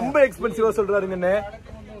 ரொம்ப எக்ஸ்பென்சிவா சொல்றாருங்க அண்ணே.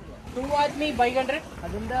 2 ஆத்மி 500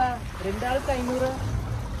 அதுந்த 2 ஆளுக்கு 500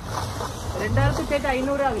 2 ஆளுக்கு கேட்ட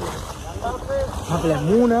 500 ஆகுது. மாப்பிள்ள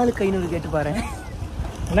 3 ஆளுக்கு 500 கேட்டு பாரு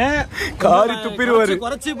அண்ணே. காரி துப்பிடுவாரு.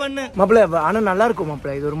 குறைச்சி பண்ணு மாப்பிள்ள. ஆனா நல்லா இருக்கும்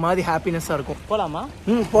மாப்பிள்ள. இது ஒரு மாதிரி ஹாப்பினஸா இருக்கும். போலாமா?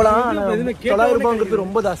 போலாம். 900 ரூபாங்கிறது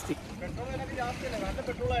ரொம்ப ஜாஸ்தி.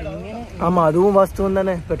 ஆமா அதுவும் வாஸ்தவம்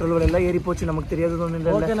தானே. பெட்ரோல் விலை எல்லாம் ஏறி போச்சு. நமக்கு தெரியாதது ஒண்ணு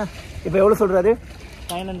இல்ல. இப்ப எவ்வளவு சொல்றாரு?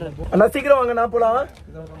 900. அண்ணா சீக்கிரம் வாங்க, நான் போலாம்.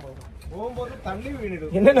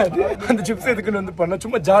 என்னன்னா அந்த சிப்ஸ் எதுக்குன்னு வந்து பண்ண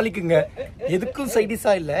சும்மா ஜாலிக்குங்க. எதுக்கும்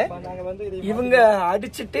சைடிஸா இல்ல. இவங்க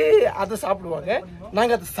அடிச்சுட்டு அதை சாப்பிடுவாங்க.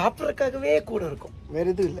 நாங்க அதை சாப்பிடறதுக்காகவே கூட இருக்கோம். வேற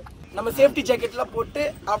எதுவும் இல்ல. நம்ம சேஃப்டி ஜாக்கெட் எல்லாம் போட்டு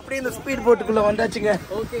அப்படியே இந்த ஸ்பீட் போட்டுக்குள்ள வந்தாச்சுங்க.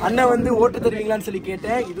 அண்ணன் வந்து ஓட்டு தருவீங்களான்னு சொல்லி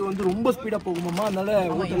கேட்டேன். இது வந்து ரொம்ப ஸ்பீடா போகுமாமா. அதனால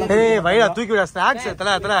வயிறா தூக்கி விட ஸ்நாக்ஸ்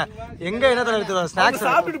எத்தனை எங்க என்ன தர எடுத்து ஸ்நாக்ஸ்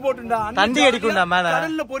சாப்பிட்டு போட்டுடா. தண்டி அடிக்கும்டா மேல.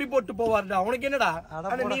 கடல்ல பொறி போட்டு போவாருடா. உனக்கு என்னடா?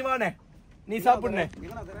 நீ வானே, நீ சாப்பிடுன.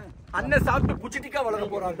 அண்ணன் சாப்பிட்டு புச்சிட்டிக்கா வளர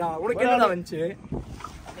போறாருடா. உனக்கு என்னடா வந்துச்சு?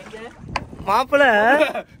 மாப்பிள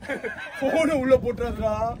போன உள்ள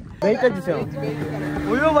போட்டுறாருடா. வெயிட் அடிச்சு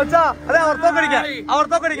ஐயோ மச்சான். அட அவர்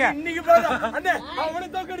தோக்கடிங்க இன்னைக்கு பாரு அண்ணே அவனை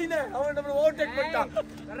தோக்கடினே. அவன் நம்மள ஓவர்டேக் பண்ணிட்டான்.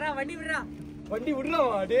 வண்டி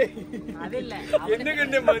விடுறான். டேய் அது இல்ல. என்ன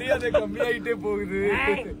கண்ணே மரியாதை கம்மியாயிட்டே போகுது.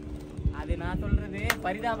 அது நான் சொல்றது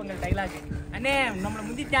பரிதாபங்கள் டைலாக். அண்ணே நம்மள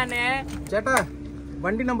முந்திட்டானே. சேட்டா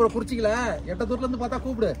வண்டி நம்பரை குறிச்சிக்கல. 8 தூரத்துல இருந்து பார்த்தா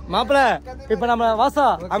கூப்பிடு. மாப்பிள. இப்ப நம்ம வாசா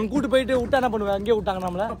அங்க கூட்டு போயிட்டு விட்டா என்ன பண்ணுவேன்? அங்கேயே விட்டாங்க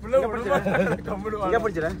நம்மள.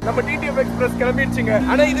 நம்ம TTF எக்ஸ்பிரஸ் கிளம்பிடுச்சுங்க.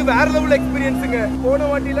 ஆனா இது வேற லெவல் எக்ஸ்பீரியன்ஸுங்க. போன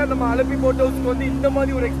வாட்டில நம்ம அலப்பி போட் ஹவுஸ்க்கு வந்து இந்த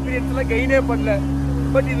மாதிரி ஒரு எக்ஸ்பீரியன்ஸ் எல்லாம் கெயினே பண்ணல.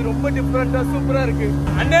 பட் இது ரொம்ப டிஃபரெண்டா சூப்பரா இருக்கு.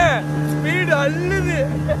 அண்ணே ஸ்பீடு அள்ளுது.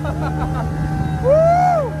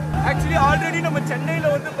 ஆக்சுவலி ஆல்ரெடி நம்ம சென்னையில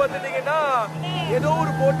வந்து பாத்துட்டீங்கன்னா ஏதோ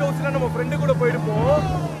ஒரு போட் ஹவுஸ்ல நம்ம ஃப்ரெண்டு கூட போயிருப்போம்.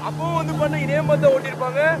 அப்பவும் வந்து பண்ண இதே மாதிரி தான்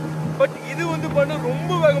ஓட்டிருப்பாங்க. பட் இது வந்து பண்ண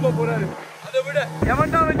ரொம்ப வேகமா போறாரு. அதை விட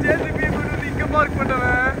எவன்டா அவன் JCB வந்து இங்க பார்க்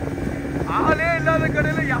பண்ணவன். ஆளே இல்லாத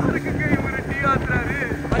கடையில யாருக்கு இவரு டீ ஆத்துறாரு.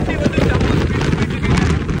 வண்டி வந்து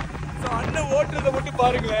அண்ணன் ஓட்டுறதை மட்டும்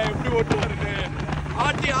பாருங்களேன் எப்படி ஓட்டுறாருன்னு.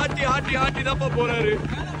 ஆட்டி ஆட்டி ஆட்டி ஆட்டி தான்ப்பா போறாரு.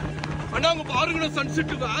 அண்ணா அங்க பாருங்க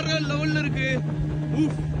சன்செட் வேற லெவல்ல இருக்கு.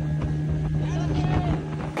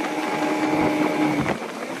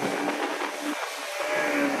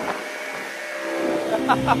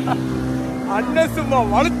 அண்ணன் சும்மா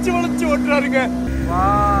வளைச்சு வளைச்சு ஓட்டுறாருங்க.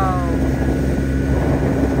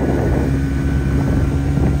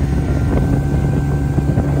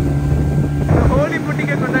 ஹோலி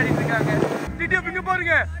பண்டிகை கொண்டாடிட்டு இருக்காங்க. TTF இங்க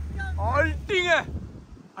பாருங்க ஆல்ட்டிங்க.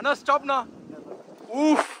 அண்ணா ஸ்டாப்னா.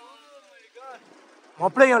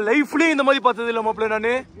 மாப்பிள்ள என் லைஃப்லயே இந்த மாதிரி பார்த்தது இல்ல மாப்பிள்ள.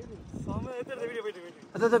 நானு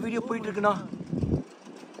அதான் வீடியோ போயிட்டு இருக்குண்ணா.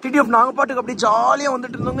 TTF நாங்க பாட்டுக்கு அப்படியே ஜாலியா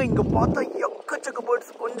வந்துட்டு இருந்தோங்க. இங்க பார்த்தா எக்கச்சக்க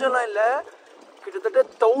பேர்ட்ஸ். கொஞ்சம்லாம் இல்ல, கிட்டத்தட்ட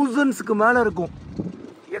தௌசண்ட்ஸ்க்கு மேல இருக்கும்.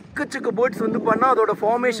 எக்கச்சக்க பேர்ட்ஸ் வந்து பண்ணா அதோட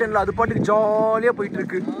ஃபார்மேஷன்ல அது பாட்டுக்கு ஜாலியா போயிட்டு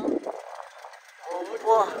இருக்கு.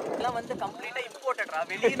 இதெல்லாம் வந்து கம்ப்ளீட்டா இம்போர்ட்டட்ரா.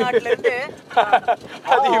 வெளிநாட்டுல இருந்து.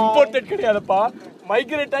 அது இம்போர்ட்டட் கிடையாதுப்பா,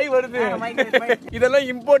 மைக்ரேட் ஆகி வருது. இதெல்லாம்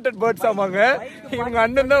இம்போர்ட்டட் பேர்ட்ஸ் ஆமாங்க. இவங்க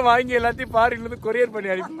அண்ணன் தான் வாங்கி எல்லாத்தையும் ஃபாரின்ல இருந்து கொரியர்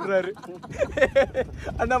பண்ணி அனுப்பிடுறாரு.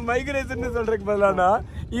 ஆனா மைக்ரேஷன் சொல்றதுக்கு பதிலானா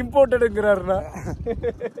இம்போர்ட்டட்ங்கிறாருனா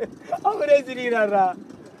அவரே சிரிக்கிறாரா.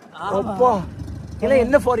 அப்பா எல்லாம்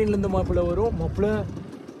என்ன ஃபாரின்ல இருந்து மாப்பிள்ள வரும்? மாப்பிள்ள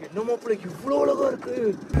என்ன மாப்பிள்ள இவ்வளவு அழகா இருக்கு.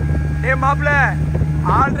 ஏ மாப்பிள்ள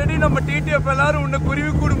ஆல்ரெடி நம்ம TTF எல்லாரும் உன்னை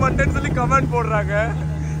குருவி கூடு மாட்டேன்னு சொல்லி கமெண்ட் போடுறாங்க.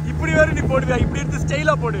 இப்படி வேற நீ போடுவியா? இப்படி எடுத்து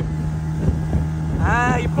ஸ்டைலா போடு.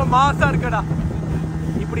 இப்ப மாசா இருக்கடா.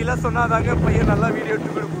 இப்படி எல்லாம் சொன்னாதாங்க பையன் நல்லா வீடியோ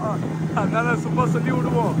எடுத்து கொடுப்போம். அதனால சும்மா சொல்லி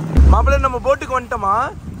விடுவோம். மாப்பிள்ள நம்ம போட்டுக்கு வந்துட்டோமா?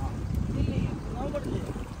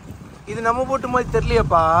 இது நம்ம போட்டு மாதிரி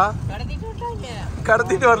தெரியலையாப்பா.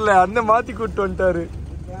 கடத்திட்டு வரல, அண்ணன் மாத்தி கூட்டு வந்துட்டாரு.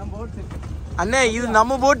 அண்ணே இது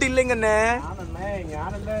நம்ம போட்டு இல்லைங்க அண்ணே.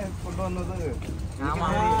 கொண்டு வந்தது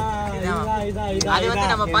அது வந்து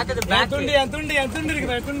நம்ம பார்த்தது பேக்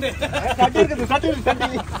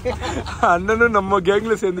அண்ணனும் நம்ம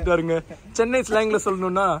கேங்ல சேர்ந்துட்டாருங்க. சென்னை ஸ்லாங்ல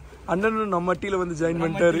சொல்லணும்னா அண்ணனும் நம்ம டீல வந்து ஜாயின்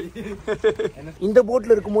பண்ணிட்டாரு. இந்த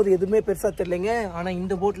போட்ல இருக்கும்போது எதுவுமே பெருசா தெரியலைங்க. ஆனா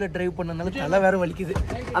இந்த போட்ல டிரைவ் பண்ணனால தலை வேற வலிக்குது.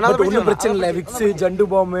 ஆனா ஒன்றும் பிரச்சனை இல்லை. விக்ஸ், ஜண்டு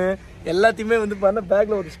பாம்பு எல்லாத்தையுமே வந்து பண்ண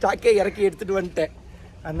பேக்ல ஒரு ஸ்டாக்கே இறக்கி எடுத்துட்டு வந்துட்டேன்.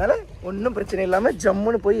 அதனால ஒன்றும் பிரச்சனை இல்லாமல்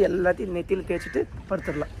ஜம்முன்னு போய் எல்லாத்தையும் நெத்தியில் தேய்ச்சிட்டு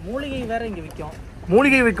படுத்துடலாம். மூலிகை வேற இங்க விற்கும்.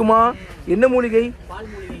 மூலிகை விற்குமா? என்ன மூலிகை?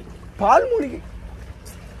 பால் மூலிகை.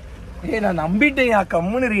 நான் நம்பிட்டேயா,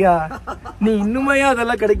 கம்முனுறியா நீ. இன்னுமையா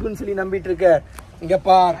அதெல்லாம் கிடைக்கும்னு சொல்லி நம்பிட்டு இருக்க. இங்க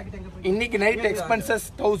பார், இன்னைக்கு நைட் எக்ஸ்பென்சஸ்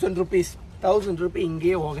 1000 rupees. 1000 rupees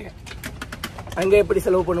இங்கேயே ஓகே. அங்கே எப்படி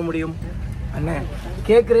செலவு பண்ண முடியும்? அண்ணன்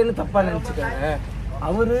கேட்குறேன்னு தப்பா நினச்சிக்காங்க.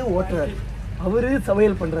 அவரு ஓட்டுறாரு, அவரு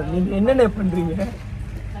சமையல் பண்றாரு, நீங்க என்னென்ன பண்றீங்க?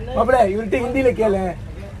 அப்பட இவர்கிட்ட ஹிந்தியில கேள.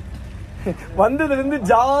 வந்ததுல இருந்து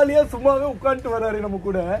ஜாலியா சும்மாவே உட்காந்துட்டு வராரு நம்ம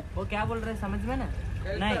கூட. वो क्या बोल रहे समझ में ना?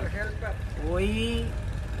 नहीं वही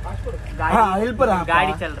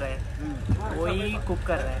गाड़ी चल रहा है, वही कुक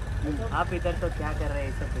कर रहा है. आप इधर तो क्या कर रहे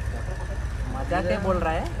हैं? सब कुछ मजाक में बोल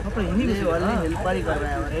रहा है. अपने इंग्लिश वाले हेल्प ही कर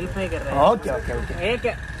रहा है, हेल्प ही कर रहा है. ओके ओके ओके एक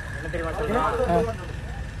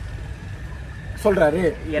சொல்றாரு.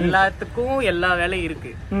 எல்லாத்துக்கும் எல்லா வேலையும்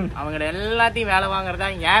இருக்கு. அவங்க எல்லாத்தையும் வேலை வாங்குறதா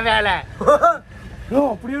ஏன் வேலை?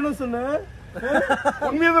 அப்படியே சொன்ன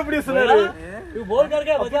உண்மையாவே அப்படியே சொன்னாரு.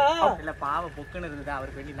 இல்ல பாவ பொக்குன்னு இருந்தது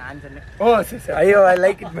அவருக்கு வேண்டி நான் சொன்னேன். ஓ சரி சரி. ஐயோ ஐ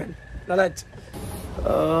லைக் இட் மேன். நல்லாச்சு.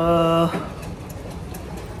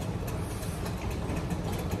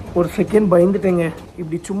 ஒரு செகண்ட் பயந்துட்டேங்க.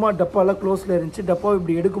 இப்படி சும்மா டப்பாலாம் க்ளோஸில் இருந்துச்சு. டப்பா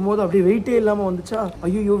இப்படி எடுக்கும்போது அப்படியே வெயிட்டே இல்லாமல் வந்துச்சா,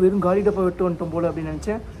 ஐயோ வெறும் காலி டப்பா விட்டு வந்துட்டோம் போல அப்படின்னு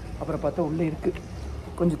நினச்சேன். அப்புறம் பார்த்தா உள்ளே இருக்குது.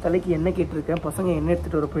 கொஞ்சம் தலைக்கு எண்ணெய் கேட்டிருக்கேன். பசங்க எண்ணெய்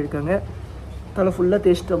எடுத்துகிட்டு வர போயிருக்காங்க. தலை ஃபுல்லாக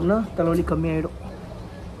தேய்ச்சிட்டோம்னா தலைவலி கம்மியாயிடும்.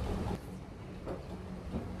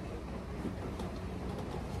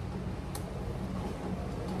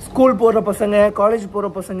 ஸ்கூல் போகிற பசங்க, காலேஜ் போகிற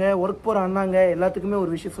பசங்க, ஒர்க் போகிற அண்ணாங்க எல்லாத்துக்குமே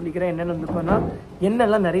ஒரு விஷயம் சொல்லிக்கிறேன். என்னென்னு வந்துப்போன்னா,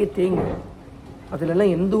 எண்ணெய்லாம் நிறைய தேங்க,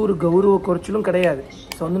 அதுலலாம் எந்த ஒரு கௌரவ குறைச்சலும் கிடையாது.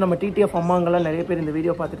 ஸோ வந்து நம்ம டிடிஎஃப் அம்மாங்கெல்லாம் நிறைய பேர் இந்த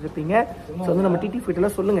வீடியோ பார்த்துட்டு இருப்பீங்க. ஸோ வந்து நம்ம டிடிஎஃப்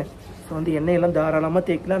வீட்டெல்லாம் சொல்லுங்கள். ஸோ வந்து எண்ணெயெல்லாம் தாராளமாக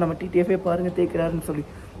தேய்க்கலாம். நம்ம டிடிஎஃபே பாருங்கள் தேய்க்கிறாருன்னு சொல்லி.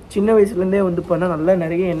 சின்ன வயசுலேருந்தே வந்து பண்ணால் நல்லா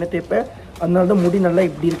நிறைய எண்ணெய் தேய்ப்பேன். அதனால தான் முடி நல்லா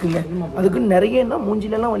இப்படி இருக்குங்க. அதுக்கு நிறைய என்ன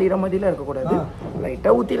மூஞ்சிலெல்லாம் வலிகிற மாதிரிலாம் இருக்கக்கூடாது.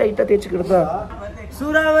 லைட்டாக ஊற்றி லைட்டாக தேய்ச்சிக்கிட்டு தான்.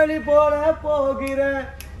 சூறாவளி போல போகிற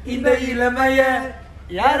இந்த இளமைய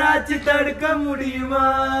யாராச்சும் தடுக்க முடியுமா?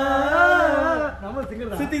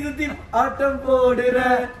 சுத்தி சுத்தி ஆட்டம் போடுற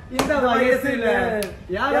இந்த வயசுல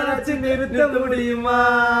யாராச்சும் நிறுத்த முடியுமா?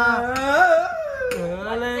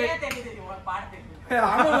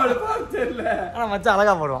 மச்சான்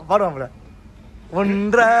அழகா பாடுவான். பாடுவான்ல.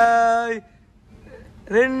 ஒன்றாய்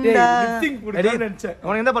ரெண்டாய்.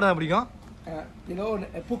 உனக்கு எந்த படம் பிடிக்கும்?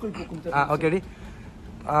 பூக்கள் பூக்கும். Okay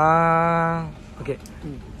okay.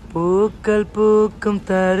 பூக்கள் பூக்கும்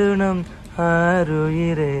தருணம்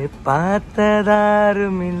ஆருயிரே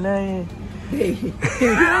பார்த்ததாரும் இல்லை.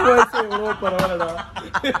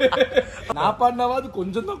 நான் பாடினாவது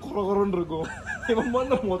கொஞ்சம் தான் குறகுறன்னு இருக்கும். இவன்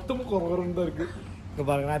பண்ண மொத்தமும் குறகுறன்னு தான் இருக்கு. இங்க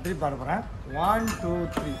பாருங்க, நான் திருப்பி பாட போறேன். 1 2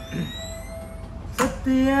 3.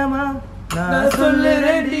 சத்தியமா நான்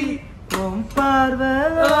சொல்லுறேன்டி, உன்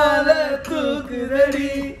பார்வையால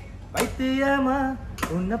தூக்குதடி. வைத்தியமா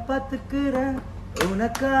உன்னை பார்த்துக்கிறேன்,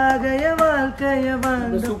 உனக்காக என் வாழ்க்கைய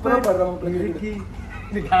வாழ்ந்து. சூப்பரா பாடுறான் மக்களே.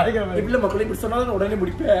 இப்படி சொன்னாலும் உடனே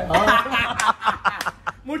முடிப்பேன்.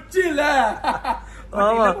 முடிச்சு இல்ல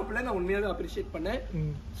நான் உண்மையாக அப்ரிஷியேட் பண்ணேன்.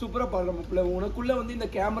 சூப்பரா பாடுற மாப்பிள்ள. உனக்குள்ள வந்து இந்த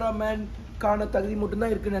கேமராமேன் காண தகுதி மட்டும்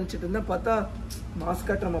தான் இருக்குன்னு நினைச்சிட்டு இருந்தேன். பார்த்தா மாஸ்க்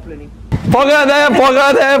காட்டுற மாப்பிள்ள. நீ போகாத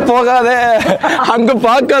போகாத போகாத, அங்க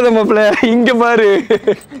பாக்காத மாப்பிள்ள, இங்க பாரு.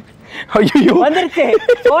 ஐயோ வந்துருச்சு.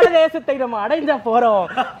 சோழ தேசத்தை நம்ம அடைஞ்சா போறோம்.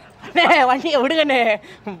 வண்டியை விடுங்கண்ணே,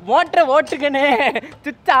 மோட்டரை ஓட்டுங்கண்ணே,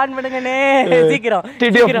 சுவிட்ச் ஆன் பண்ணுங்கண்ணே சீக்கிரம்.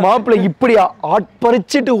 டிடிஎஃப் மாப்பிள்ள இப்படி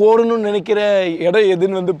ஆட்பறிச்சிட்டு ஓடணும்னு நினைக்கிற இடம்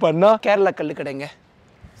எதுன்னு வந்து பண்ணா கேரளா கல்லு கடைங்க.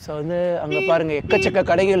 ஸோ வந்து அங்க பாருங்க எக்கச்சக்க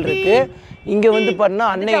கடைகள் இருக்கு. இங்க வந்து பண்ணா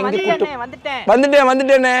அண்ணன் எங்க கூட்டு வந்துட்டேனே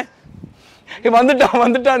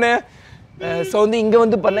வந்துட்டானே. ஸோ வந்து இங்கே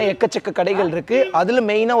வந்து பண்ண எக்கச்சக்க கடைகள் இருக்குது. அதில்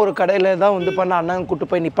மெயினாக ஒரு கடையில் தான் வந்து பண்ண அண்ணன் கூட்டு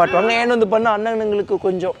போய் நிப்பாட்டுவாங்க. ஏன்னு வந்து பண்ண அண்ணனுங்களுக்கு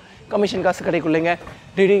கொஞ்சம் கமிஷன் காசு கிடைக்குள்ளேங்க.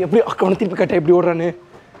 டேடி எப்படி அக்கௌண்ட் திருப்பி கட்ட எப்படி ஓடுறான்னு.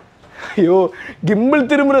 ஐயோ, கிம்பிள்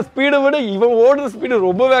திரும்புகிற ஸ்பீடை விட இவன் ஓடுற ஸ்பீடு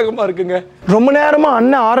ரொம்ப வேகமாக இருக்குங்க. ரொம்ப நேரமாக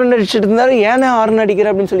அண்ணன் ஆரன் அடிச்சுட்டு இருந்தாரு. ஏன்னா ஆரன்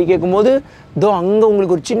அடிக்கிற அப்படின்னு சொல்லி கேட்கும்போது, இதோ அங்கே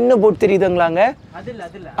உங்களுக்கு ஒரு சின்ன போட் தெரியுதுங்களாங்க.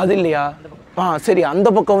 அது இல்லையா? சரி, அந்த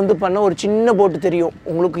பக்கம் வந்து பண்ண ஒரு சின்ன போட்டு தெரியும்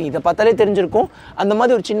உங்களுக்கு, இதை பார்த்தாலே தெரிஞ்சிருக்கும். அந்த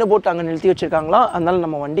மாதிரி ஒரு சின்ன போட்டு அங்கே நிறுத்தி வச்சுருக்காங்களா, அதனால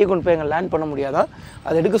நம்ம வண்டியை கொண்டு போய் அங்கே லேண்ட் பண்ண முடியாதா,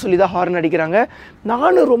 அதை எடுக்க சொல்லி தான் ஹார்ன் அடிக்கிறாங்க.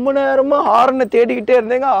 நானும் ரொம்ப நேரமாக ஹார்னை தேடிக்கிட்டே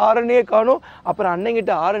இருந்தேங்க, ஹாரனே காணும். அப்புறம்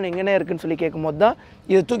அண்ணங்கிட்ட ஹாரன் எங்கேனே இருக்குன்னு சொல்லி கேட்கும் போது தான்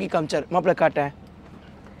இதை தூக்கி காமிச்சார். மாப்பிள்ளை காட்டேன்,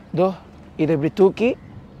 இதோ இதை இப்படி தூக்கி,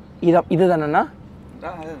 இது தானேண்ணா?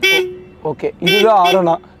 ஓகே, இதுதான்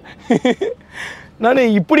ஹாரனா? நான்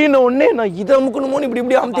இப்படின்னு ஒன்னே நான் இதை அமுக்கணுமோன்னு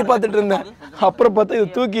இப்படி அமுத்தி பார்த்துட்டு இருந்தேன். அப்புறம் பார்த்தா இதை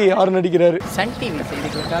தூக்கி ஹார்ன் அடிக்கிறாரு. சன் டிவி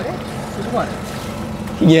செய்திகளுக்காக சுகுமார்.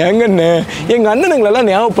 ஏங்கண்ணே, எங்கள் அண்ணனுங்களெல்லாம்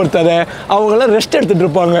ஞாபகப்படுத்தாத, அவங்கெல்லாம் ரெஸ்ட் எடுத்துகிட்டு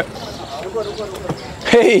இருப்பாங்க.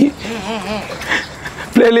 ஹேய்,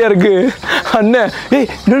 பிளேலியா இருக்கு அண்ணன். ஏய்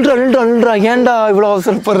நில்றா ஏன்டா இவ்வளோ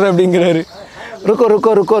அவசரப்படுற அப்படிங்கிறாரு.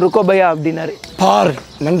 ருக்கோ பையா அப்படின்னாரு. பார்,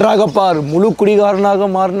 நன்றாக பார், முழு குடிகாரனாக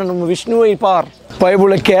மாறின நம்ம விஷ்ணுவை பார்.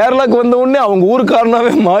 பைபுல கேரளாக்கு வந்த உடனே அவங்க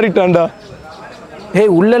ஊருக்காரனாவே மாறிட்டான்டா.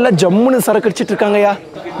 ஏய், உள்ளெல்லாம் ஜம்முன்னு சரக்கு அடிச்சிட்டு இருக்காங்கய்யா.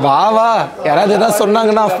 வா யாராவது ஏதாவது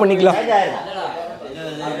சொன்னாங்கன்னா ஆஃப் பண்ணிக்கலாம்.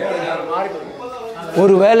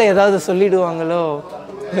 ஒரு வேளை ஏதாவது சொல்லிடுவாங்களோ,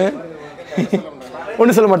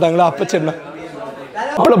 ஒன்றும் சொல்ல மாட்டாங்களா? அப்போ சரிண்ணா.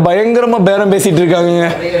 மாப்பிள்ள பயங்கரமா பேரம் பேசிட்டு இருக்காங்க.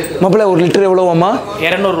 மாப்பிள்ள 1 லிட்டர் எவ்வளோவாமா?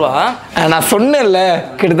 200 ரூபா. நான் சொன்னேன்ல,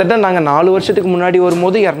 கிட்டத்தட்ட நாங்கள் 4 வருஷத்துக்கு முன்னாடி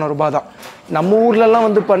வரும்போது 200 ரூபா தான். நம்ம ஊர்லலாம்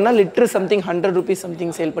வந்து பண்ணால் litre something 100 rupees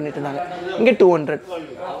something sale பண்ணிட்டு இருந்தாங்க. இங்கே 200.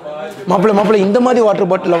 மாப்பிள்ள இந்த மாதிரி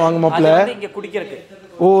வாட்டர் பாட்டில் வாங்க மாப்பிள்ள. இங்கே குடிக்கிறதுக்கு.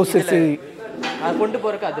 ஓ சரி, கொண்டு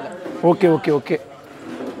போறதுக்கு அதில். ஓகே.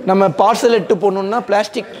 நம்ம பார்சல் எட்டு போகணுன்னா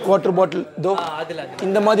பிளாஸ்டிக் வாட்டர் பாட்டில் தோ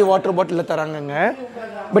இந்த மாதிரி வாட்டர் பாட்டிலில் தராங்கங்க.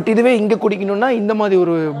 பட் இதுவே இங்கே குடிக்கணும்னா இந்த மாதிரி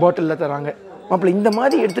ஒரு பாட்டிலில் தராங்க. மாப்பிள்ள இந்த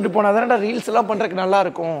மாதிரி எடுத்துகிட்டு போனால் தானே ரீல்ஸ் எல்லாம் பண்ணுறதுக்கு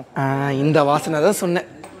நல்லாயிருக்கும். இந்த வாசனை தான் சொன்னேன்.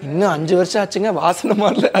 இன்னும் 5 வருஷம் ஆச்சுங்க, வாசனை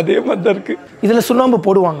மாறல, அதே மாதிரி தான் இருக்குது. இதில் சுண்ணாம்பு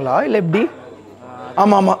போடுவாங்களா இல்லை எப்படி?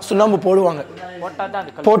 ஆமாம், சுண்ணாம்பு போடுவாங்க.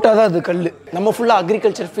 போட்டால் தான் அது கல். நம்ம ஃபுல்லாக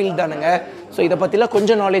அக்ரிகல்ச்சர் ஃபீல்ட் தானுங்க. ஸோ இதை பற்றிலாம்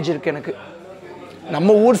கொஞ்சம் நாலேஜ் இருக்குது எனக்கு.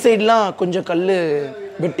 நம்ம ஊர் சைட்லாம் கொஞ்சம் கல்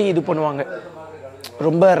வெட்டி இது பண்ணுவாங்க,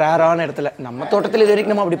 ரொம்ப ரேரான இடத்துல. நம்ம தோட்டத்தில் இது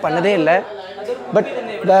வரைக்கும் நம்ம அப்படி பண்ணதே இல்லை. பட்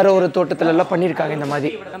வேற ஒரு தோட்டத்துல எல்லாம் பண்ணியிருக்காங்க இந்த மாதிரி.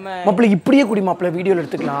 மாப்பிள்ளை இப்படியே குடி மாப்பிள்ளை, வீடியோவில்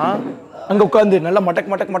எடுத்துக்கலாம். அங்கே உட்காந்து நல்லா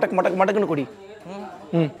மட்டக்குன்னு குடி.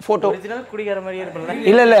 ஃபோட்டோ குடிக்கிற மாதிரியே இருப்பல.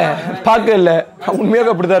 இல்லை பார்க்க இல்லை,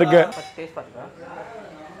 உண்மையாக அப்படி தான் இருக்கு.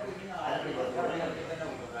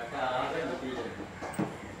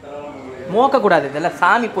 மோக்கக்கூடாது, இதெல்லாம்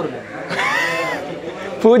சாமி பொருள்,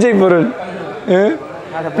 பூஜை பொருள்.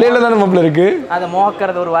 பிளேல தானே மாப்பிள்ள இருக்கு. அதை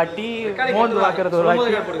மோக்கிறது ஒரு வாட்டி, மோந்து வாக்குறது ஒரு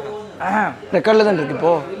வாட்டி. ரெக்கார்டில் தான் இருக்கு.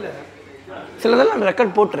 இப்போ சிலதெல்லாம்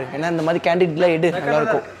ரெக்கார்ட் போட்டுரு, ஏன்னா இந்த மாதிரி கேண்டிடேட்லாம் எடு, நல்லா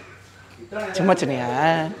இருக்கும். சும்மா சின்னையா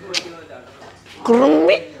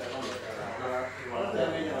குறும்பி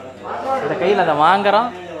இந்த கையில் அதை வாங்குறோம்.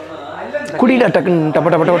 குடிடா டக்குன்னு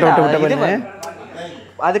டப்ப.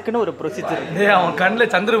 அதுக்குன்னு ஒரு ப்ரொசீஜர். அவன்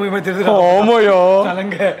கண்ணில் சந்திரபூமி தெரியுது. ஆமாயோ,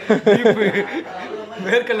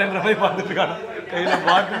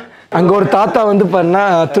 அங்க ஒரு தாத்தா வந்து பண்ணா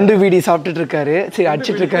துண்டு வீடி சாப்பிட்டுட்டு இருக்காரு, சரி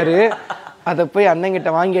அடிச்சிட்டு இருக்காரு. அதை போய்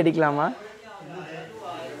அண்ணங்கிட்ட வாங்கி அடிக்கலாமா?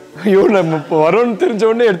 ஐயோ, நம்ம இப்போ வரோன்னு தெரிஞ்ச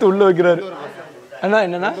உடனே எடுத்து உள்ள வைக்கிறாரு. அண்ணா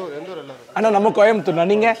என்னண்ணா? அண்ணா நம்ம கோயம்புத்தூர்ண்ணா.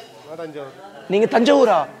 நீங்க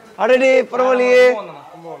தஞ்சாவூரா? அடடே பரவாயில்லையே.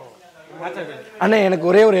 அண்ணா எனக்கு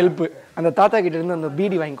ஒரே ஒரு ஹெல்ப், அந்த தாத்தா கிட்ட இருந்து அந்த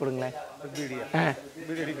பீடி வாங்கி கொடுங்களேன்.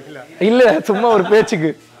 இல்ல சும்மா ஒரு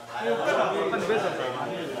பேச்சுக்கு.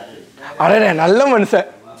 அடடே நல்ல மனுஷன்,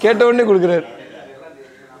 கேட்ட உடனே கொடுக்குறாரு.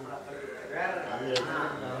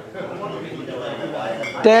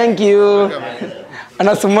 தேங்க்யூ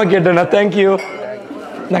அண்ணா, சும்மா கேட்டேண்ணா, தேங்க்யூ.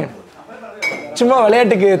 சும்மா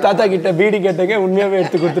விளையாட்டுக்கு தாத்தா கிட்ட பீடி கேட்டேங்க, உண்மையாவே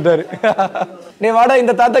எடுத்து கொடுத்துட்டாரு. நீ வாடா,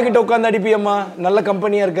 இந்த தாத்தா கிட்ட உட்காந்து அடிப்பியம்மா, நல்ல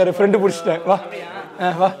கம்பெனியா இருக்காரு, ஃப்ரெண்டு பிடிச்சிட்டேன். வா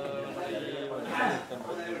வா,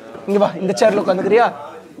 இங்க வா, இந்த சேர்ல உட்காந்துக்கிறியா?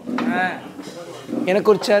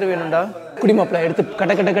 எனக்கு ஒரு சேர் வேணும்டா. குடி மாப்பிள்ள, எடுத்து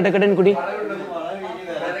கட்டன்னு குடி.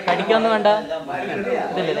 കടിക്കൊന്നും വേണ്ട,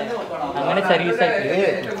 ഇതില്ലേ അങ്ങനെ സർവീസ് ആയിട്ട്.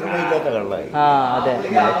 ആ അതെ,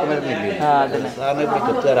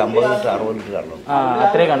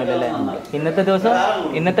 അത്രേ കാണില്ലല്ലേ ഇന്നത്തെ ദിവസം.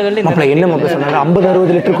 ഇന്നത്തെ കല്ല് என்ன மாப்பிள்ள சொன்னாங்க,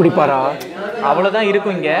 50-60 லிட்டர் குடிப்பாரா? அவ்வளோதான்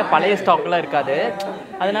இருக்கும் இங்கே, பழைய ஸ்டாக்லாம் இருக்காது,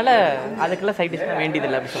 அதனால அதுக்கெல்லாம் சைட் டிஷ்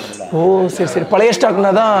வேண்டியதில்லை அப்படி சொல்லுங்கள். ஓ சரி சரி, பழைய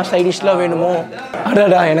ஸ்டாக்னா தான் சைட் டிஷ்லாம் வேணுமோ?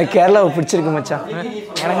 அடாடா, எனக்கு கேரளாவை பிடிச்சிருக்கு மச்சான்.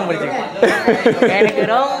 எனக்கும் பிடிச்சிருக்கு, எனக்கு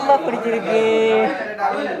ரொம்ப பிடிச்சிருக்கு.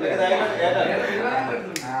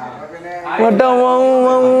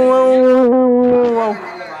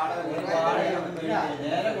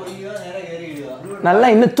 நல்லா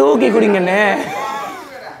இன்னும் தூக்கி குடிங்கண்ணே.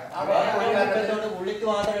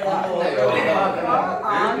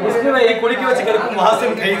 குடிக்க வச்சு கிடக்கும்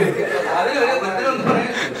மாசம் கைது.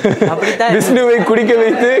 அப்படித்தான் விஷ்ணுவை குடிக்க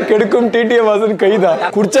வைத்து கெடுக்கும் TTF வாசன் கைதா.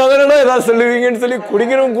 குடிச்சாதானடா ஏதாவது சொல்லுவீங்கன்னு சொல்லி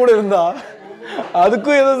குடிக்கிறவங்க கூட இருந்தா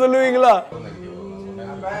அதுக்கும் ஏதோ சொல்லுவீங்களா?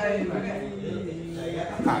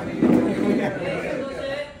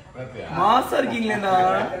 மாசா இருக்கீங்களேண்ணா.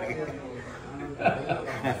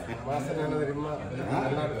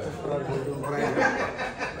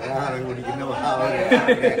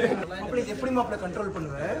 எப்படி மாப்பிள்ள கண்ட்ரோல்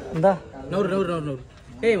பண்ணுவேன்? இந்தா நூறு.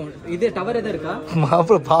 ஏய் இது டவர் எதாவது இருக்கா?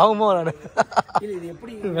 மாப்பிள்ள பாவமா விளாடு. இது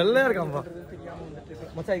எப்படி வெள்ளையா இருக்காம்பா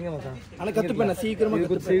மச்சான். இங்க மச்சான் ஆனா கத்துப்பேன் சீக்கிரமா.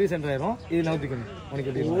 இது சீரியஸ் சென்டர் ஆயிரும். இது நவுத்திக்கணும்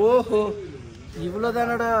உனக்கு. ஓஹோ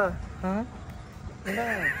இவ்வளவுதானடா.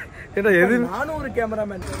 ஏடா எது? நானும் ஒரு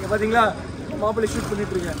கேமராமேன். பாத்தீங்களா மாப்பிள்ளை ஷூட்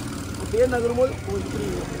பண்ணிட்டு இருக்கேன். அப்படியே நகரும்போது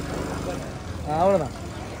அவ்வளவுதான்.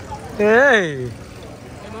 ஏய்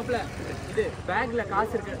மாப்பிள்ள இது பேக்ல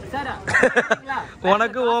காசு இருக்கு சாரா.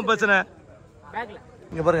 உனக்கு ஓன் பிரச்சனை. பேக்ல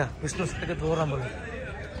இங்க பாருங்க விஷ்ணு சட்டை ஓடுறான் பாருங்க.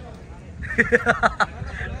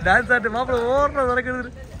 டான்ஸ் ஆட்டு மாப்பிள்ள ஓடுற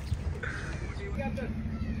நடக்குது.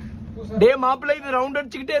 டே மாப்பிள்ளை இது ரவுண்ட்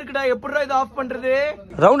அடிச்சுக்கிட்டே இருக்குடா. எப்படிடா இது ஆஃப் பண்றது?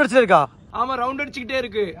 ரவுண்ட் அடிச்சுட்டே இருக்கா? ஆமா ரவுண்ட் அடிச்சுக்கிட்டே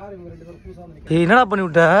இருக்கு. ஏய் என்னடா பண்ணி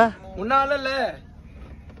விட்ட? உன்னால இல்ல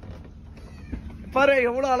பாரு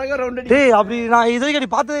எவ்வளவு அழகா ரவுண்ட் அடி. டேய் அப்படி நான் இது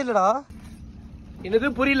வரைக்கும் பார்த்ததே இல்லடா. என்னது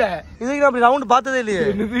புரியல? இது வரைக்கும் அப்படி ரவுண்ட் பார்த்ததே இல்லையே.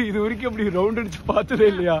 என்னது இது வரைக்கும் அப்படி ரவுண்ட் அடிச்சு பார்த்ததே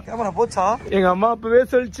இல்லையா? கேமரா போச்சா? எங்க அம்மா அப்பவே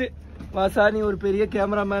சொல்லிச்சு வாசா நீ ஒரு பெரிய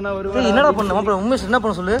கேமராமேனா வருவ. என்னடா பண்ண மாப்பிள்ள? உண்மை என்ன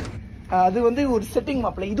பண்ண சொல்லு. அது வந்து ஒரு செட்டிங்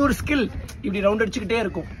மாப்பிள்ள. இது ஒரு ஸ்கில். இப்படி ரவுண்ட் அடிச்சுக்கிட்டே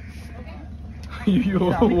இருக்கும். ஐயோ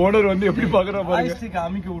ஓனர் வந்து எப்படி பாக்குறா பாருங்க. ஸ்டிக்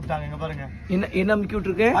அமுக்கி விட்டாங்க இங்க பாருங்க. என்ன அமுக்கி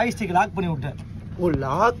விட்டுருக்க? ஸ்டிக் லாக் பண்ணி விட்டேன். ஓ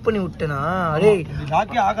லாக் பண்ணி விட்டனா? அரே இது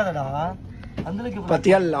லாக்கே ஆகாதடா. அந்தலக்கு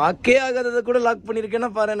பாத்தியா லாக்கே ஆகாதத கூட லாக் பண்ணிருக்கேன்னா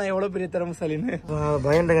பாரு நான் எவ்வளவு பெரிய திறமைசாலின்னு.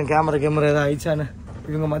 பயந்துங்க கேமரா ஏதாவது ஆயிடுச்சானு.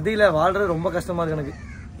 இவங்க மத்தியில வாழ்றது ரொம்ப கஷ்டமா இருக்கு எனக்கு.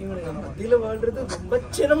 இவனுக்கு மத்தியில வாழ்றது ரொம்ப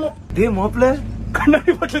சிரமம். டேய் மாப்ள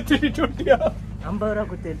கண்ணாடி பட்டல திருடிட்டு வந்துட்டியா? 50 ரூபா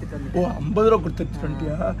கொடுத்து எடுத்துட்டு வந்து. ஓ 50 ரூபா கொடுத்து எடுத்துட்டு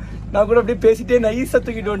வந்துட்டியா? நான் கூட அப்படியே பேசிட்டே நைஸா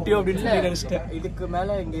தூக்கிட்டு வந்துட்டியோ அப்படின்னு சொல்லி நினைச்சிட்டேன். இதுக்கு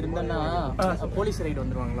மேல இங்க இருந்தேன்னா போலீஸ் ரைடு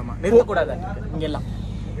வந்துருவாங்களாமா. நிறுத்த கூடாது இங்க எல்லாம்.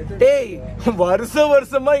 டேய்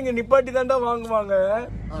வருஷமா இங்க நிப்பாட்டி தாண்டா வாங்குவாங்க.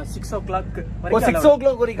 6 o'clock. ஓ 6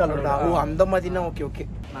 o'clock வரைக்கும் காலடா. ஓ அந்த மாதிரினா ஓகே ஓகே.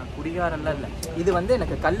 நான் குடிகாரன்ல இல்ல. இது வந்து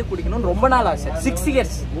எனக்கு கல்லு குடிக்கணும்னு ரொம்ப நாள் ஆசை. 6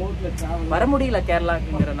 years வர முடியல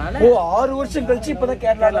கேரளாக்குங்கறனால. ஓ 6 வருஷம் கழிச்சு இப்பதான்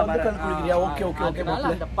கேரளால வந்து கல் குடிக்கிறியா? Okay okay okay.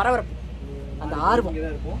 அந்த பரபரப்பு அந்த ஆர்வம்.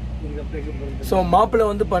 சோ மாப்பிள்ள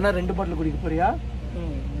வந்து பண்ணா 2 பாட்டில் குடிக்க போறியா?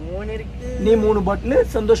 3 இருக்கு. நீ 3 பாட்டில்,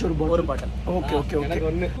 சந்தோஷ் ஒரு பாட்டில். ஒரு பாட்டில். Okay okay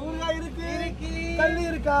okay. கல்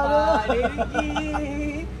இருக்காதோ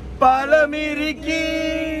பழம் இருக்கி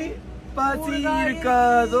பசி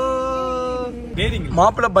இருக்காதோ.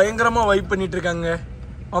 மாப்பிள்ள பயங்கரமா வைப் பண்ணிட்டு இருக்காங்க.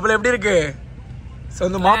 மாப்பிள்ள எப்படி இருக்கு?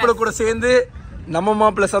 அந்த மாப்பிள்ள கூட சேர்ந்து நம்ம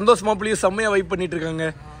மாப்பிள்ள சந்தோஷ் மாப்பிள்ளையும் செம்மையா வைப் பண்ணிட்டு இருக்காங்க.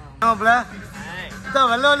 மாப்பிள்ள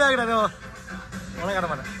வெள்ள கிடையாது. உனக்கு கட்ட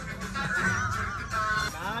மாட்டேன்.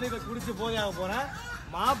 நான் இதை குடிச்சு போதையாக போறேன்.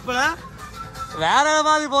 மாப்பிள்ள வேற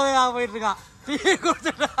மாதிரி போதையாக போயிட்டு இருக்கான். டீ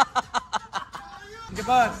குடிச்சுட்டா. இங்க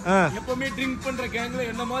பார், எப்பவுமே ட்ரிங்க் பண்ற கேங்ல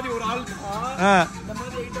என்ன மாதிரி ஒரு ஆள் இந்த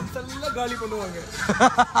மாதிரி ஐட்டம்ஸ் எல்லாம் காலி பண்ணுவாங்க.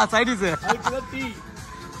 சைடிஸ் அதுக்குதான் டீ.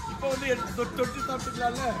 இப்போ வந்து தொட்டு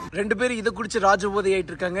சாப்பிட்டுக்கலாம்ல. 2 பேரும் இதை குடிச்சு ராஜபோதை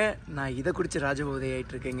ஆயிட்டு இருக்காங்க. நான் இதை குடிச்சு ராஜபோதை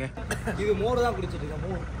ஆயிட்டு இருக்கேங்க. இது மோர் தான் குடிச்சிட்டு இருக்கேன்.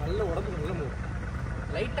 மோர் நல்ல உடம்புக்கு நல்ல மோர்.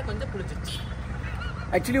 லைட்டா கொஞ்சம் புளிச்சிருச்சு.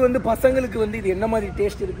 ஆக்சுவலி வந்து பசங்களுக்கு வந்து இது என்ன மாதிரி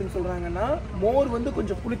டேஸ்ட் இருக்குன்னு சொல்றாங்கன்னா, மோர் வந்து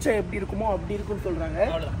கொஞ்சம் புளிச்சா எப்படி இருக்குமோ அப்படி இருக்குன்னு சொல்றாங்க.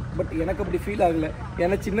 பட் எனக்கு அப்படி ஃபீல் ஆகல.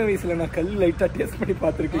 ஏன்னா சின்ன வயசுல நான் கல் லைட்டா டேஸ்ட் பண்ணி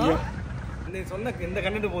பார்த்துருக்கீங்க. நீ சொன்ன இந்த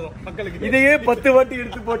கண்டென்ட் போதும் மக்களுக்கு. இதையே 10 வாட்டி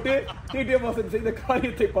எடுத்து போட்டு TTF வாசன் செய்த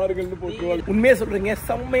காரியத்தை பாருங்கள்னு போட்டுருவாங்க. உண்மையா சொல்றீங்க,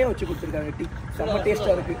 செம்மையா வச்சு கொடுத்துருக்காங்க. டீ செம்ம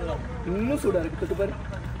டேஸ்டா இருக்கு. இன்னும் சூடா இருக்கு. தொட்டு பாரு.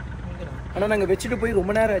 ஆனா நாங்க வச்சுட்டு போய்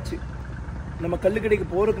ரொம்ப நேரம் ஆச்சு. நம்ம கல்லு கடைக்கு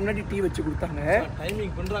போறதுக்கு முன்னாடி டீ வச்சு கொடுத்தாங்க.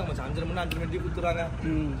 டைமிங் பண்றாங்க மச்சான். 5 மணி 5 மணி டீ கொடுத்துறாங்க.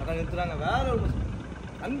 அதான் நிறுத்துறாங்க. வேற ஒரு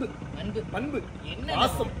அன்பு அன்பு அன்பு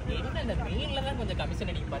பாசம். என்ன இந்த மீன்ல தான் கொஞ்சம்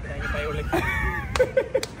கமிஷன் அடிக்க பாத்துறாங்க பையங்களுக்கு.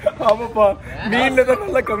 ஆமாப்பா, மீன்ல தான்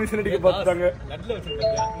நல்லா கமிஷன் அடிக்க பாத்துட்டாங்க. நட்ல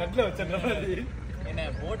வச்சிருக்காங்க. நட்ல வச்சேன். என்ன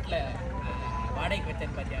போட்ல வாடகைக்கு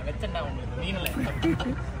வச்சேன் பாத்தியா? வெச்சண்டா உங்களுக்கு மீன்ல.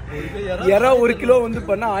 எறா 1 கிலோ வந்து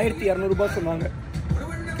பண்ணா 1200 ரூபாய் சொன்னாங்க.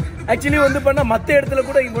 ஆக்சுவலி வந்து பண்ணா மற்ற இடத்துல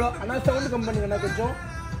கூட இவ்வளோ. ஆனால் சவுண்ட் கம்பெனி வேணா கொஞ்சம்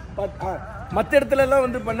மற்ற இடத்துல எல்லாம்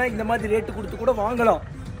வந்து பண்ணா இந்த மாதிரி ரேட்டு கொடுத்து கூட வாங்கலாம்.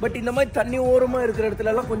 பட் இந்த மாதிரி தண்ணி ஓரமா இருக்கிற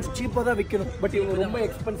இடத்துல எல்லாம் கொஞ்சம் சீப்பா தான் விற்கணும். பட் இவங்க ரொம்ப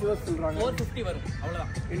எக்ஸ்பென்சிவா சொல்றாங்க. 450 வரும்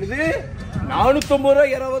அவ்வளவுதான். என்னது 450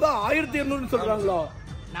 ரூபாய் எறாவதா 1200 சொல்றாங்களா?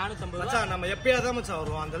 450 மச்சான் நம்ம எப்பயாவது தான் மச்சான்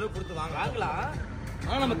வருவோம். அந்த அளவுக்கு கொடுத்து வாங்கலாம்.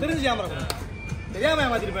 ஆனா நம்ம தெரிஞ்சு ஏமாறோம். தெரியாம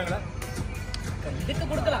ஏமாத்திருப்பாங்களா? இதுக்கு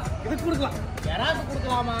கொடுக்கலாம். இதுக்கு கொடுக்கலாம். யாராவது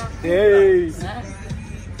கொடுக்கலாமா? ஏய்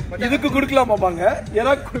இதுக்கு கொடுக்கலாமாப்பாங்க,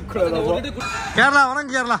 எறாக்கு கொடுக்க கூடாது. கேரளா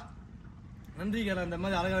வணக்கம் கேரளா. நன்றி கேரளா இந்த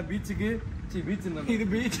மாதிரி அழகான பீச்சுக்கு பீச் இது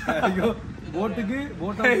பீச் ஐயோ போட்டுக்கு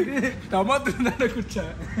டமாத்து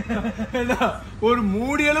குடிச்சேன் ஒரு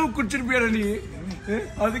மூடி அளவு குடிச்சிருப்பியா நீ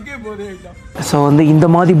அதுக்கே போதே. ஸோ வந்து இந்த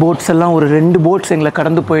மாதிரி போட்ஸ் எல்லாம் ஒரு 2 போட்ஸ் எங்களை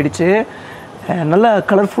கடந்து போயிடுச்சு. நல்லா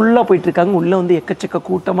கலர்ஃபுல்லாக போயிட்டுருக்காங்க. உள்ளே வந்து எக்கச்சக்க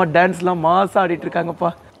கூட்டமாக டான்ஸ்லாம் மாசாக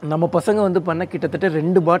ஆடிட்டுருக்காங்கப்பா. நம்ம பசங்க வந்து பண்ண கிட்டத்தட்ட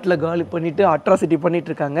 2 பாட்டில் காலி பண்ணிவிட்டு அட்ராசிட்டி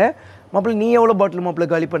பண்ணிகிட்ருக்காங்க. மாப்பிள்ள நீ எவ்வளோ பாட்டில் மாப்பிள்ள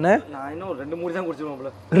காலி பண்ண? நான் இன்னும் 2 மூடி தான் குடிச்சேன்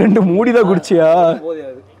மாப்பிள்ள. 2 மூடி தான் குடிச்சியா?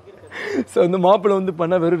 போதையாது. ஸோ அந்த மாப்பிள்ளை வந்து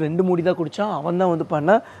பண்ணால் வெறும் 2 மூடி தான் குடித்தான். அவன் தான் வந்து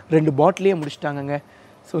பண்ணால் 2 பாட்டிலே முடிச்சிட்டாங்கங்க.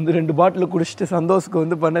 ஸோ வந்து 2 பாட்டில் குடிச்சிட்டு சந்தோஷுக்கு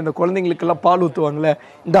வந்து பண்ண இந்த குழந்தைங்களுக்கெல்லாம் பால் ஊற்றுவாங்களே,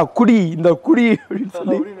 இந்த குடி அப்படின்னு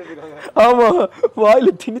சொல்லி ஆமாம்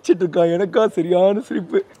வாயில் திணிச்சிட்டு இருக்கான். எனக்கா சரியான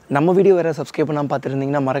சிரிப்பு. நம்ம வீடியோ வேறு சப்ஸ்கிரைப் பண்ணாமல்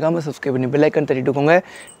பார்த்துருந்தீங்கன்னா மறக்காமல் சப்ஸ்கிரைப் பண்ணி பெல் ஐக்கான் தட்டிட்டுக்கோங்க.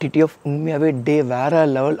 TTF உண்மையாகவே டே வேறு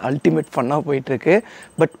லெவல் அல்டிமேட் ஃபன்னாக போயிட்டுருக்கு.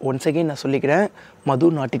 பட் ஒன்ஸ் அகெயின் நான் சொல்லிக்கிறேன், மது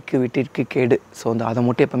நாட்டிற்கு வீட்டிற்கு கேடு. ஸோ வந்து அதை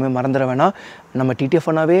மட்டும் எப்போவுமே மறந்துட வேணாம். நம்ம TTF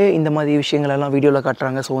ஃபன்னாகவே இந்த மாதிரி விஷயங்களெல்லாம் வீடியோவில்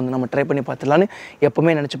காட்டுறாங்க. ஸோ வந்து நம்ம ட்ரை பண்ணி பார்த்துலான்னு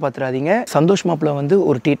எப்போவுமே நினச்சி பார்த்துடாதீங்க. சந்தோஷ் மாப்பிள்ள வந்து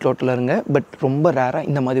ஒரு ரோட்டில் இருங்க. பட் ரொம்ப ரேராக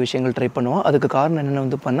இந்த மாதிரி விஷயங்கள் ட்ரை பண்ணுவோம். அதுக்கு காரணம் என்னென்ன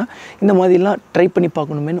வந்து பண்ணால் இந்த மாதிரிலாம் ட்ரை பண்ணி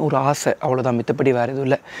பார்க்கணுமேனு ஒரு ஆசை, அவ்வளோதான். மித்தப்படி வேறு எதுவும்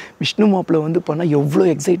இல்லை. விஷ்ணு மாப்பிள்ள வந்து பண்ணால் எவ்வளோ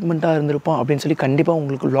எக்ஸைட்மெண்ட்டாக இருந்திருப்பான் அப்படின்னு சொல்லி கண்டிப்பாக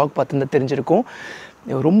உங்களுக்கு vlog பார்த்துருந்தா தெரிஞ்சிருக்கும்.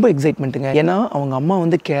 ரொம்ப எக்ஸைட்மெண்ட்டுங்க. ஏன்னா அவங்க அம்மா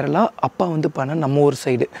வந்து கேரளா, அப்பா வந்து பண்ணால் நம்ம ஊர்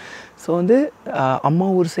சைடு. ஸோ வந்து அம்மா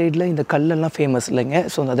ஊர் சைடில் இந்த கல்லெல்லாம் ஃபேமஸ் இல்லைங்க.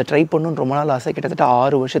 ஸோ அதை ட்ரை பண்ணணுன்னு ரொம்ப நாள் ஆசை. கிட்டத்தட்ட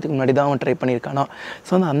 6 வருஷத்துக்கு முன்னாடி தான் அவன் ட்ரை பண்ணியிருக்கானா.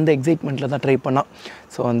 ஸோ வந்து அந்த எக்ஸைட்மெண்ட்டில் தான் ட்ரை பண்ணான்.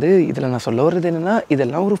 ஸோ வந்து இதில் நான் சொல்ல வர்றது என்னென்னா,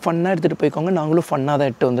 இதெல்லாம் ஒரு ஃபன்னாக எடுத்துகிட்டு போய்க்கோங்க. நாங்களும் ஃபன்னாக தான்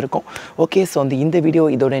எடுத்து வந்திருக்கோம். ஓகே, ஸோ வந்து இந்த வீடியோ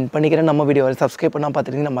இதோட என் பண்ணிக்கிறேன். நம்ம வீடியோ சப்ஸ்கிரைப் பண்ணால்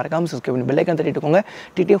பார்த்துட்டிங்கன்னா மறக்காமல் சப்ஸ்கிரைப் பண்ணி பெல் ஐக்கான் தட்டிட்டுக்கோங்க.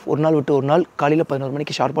 TTF ஒரு நாள் விட்டு ஒரு நாள் காலையில் 11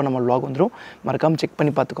 மணிக்கு ஷார்ப்பாக நம்ம vlog வந்துடும். மறக்காமல் செக்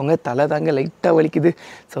பண்ணி பார்த்துக்கோங்க. தலை தாங்க லைட்டாக வலிக்குது.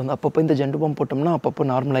 ஸோ வந்து அப்பப்போ இந்த ஜண்டு பாம் போட்டோம்னா அப்பப்போ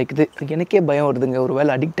நார்மல் ஆகிக்குது. எனக்கே பயம் வருதுங்க, ஒரு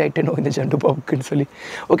வேலை அடிக்ட் ஆகிட்டேனோ இந்த ஜண்டு பாம்புக்குன்னு சொல்லி.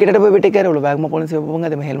 ஓகே, டேட்டா போய் விட்டுக்கார். அவ்வளோ வேகமாக போகணும் சேஃப் போங்க.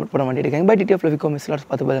 அதே மாதிரி ஹெல்மெட் போட மாட்டேங்க. பை TTF லவிக்கோ மிஸ் லாட்ஸ்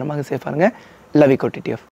பார்த்து பத்திரமாக சேஃபாக இருங்க. லவிக்கோ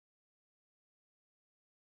TTF.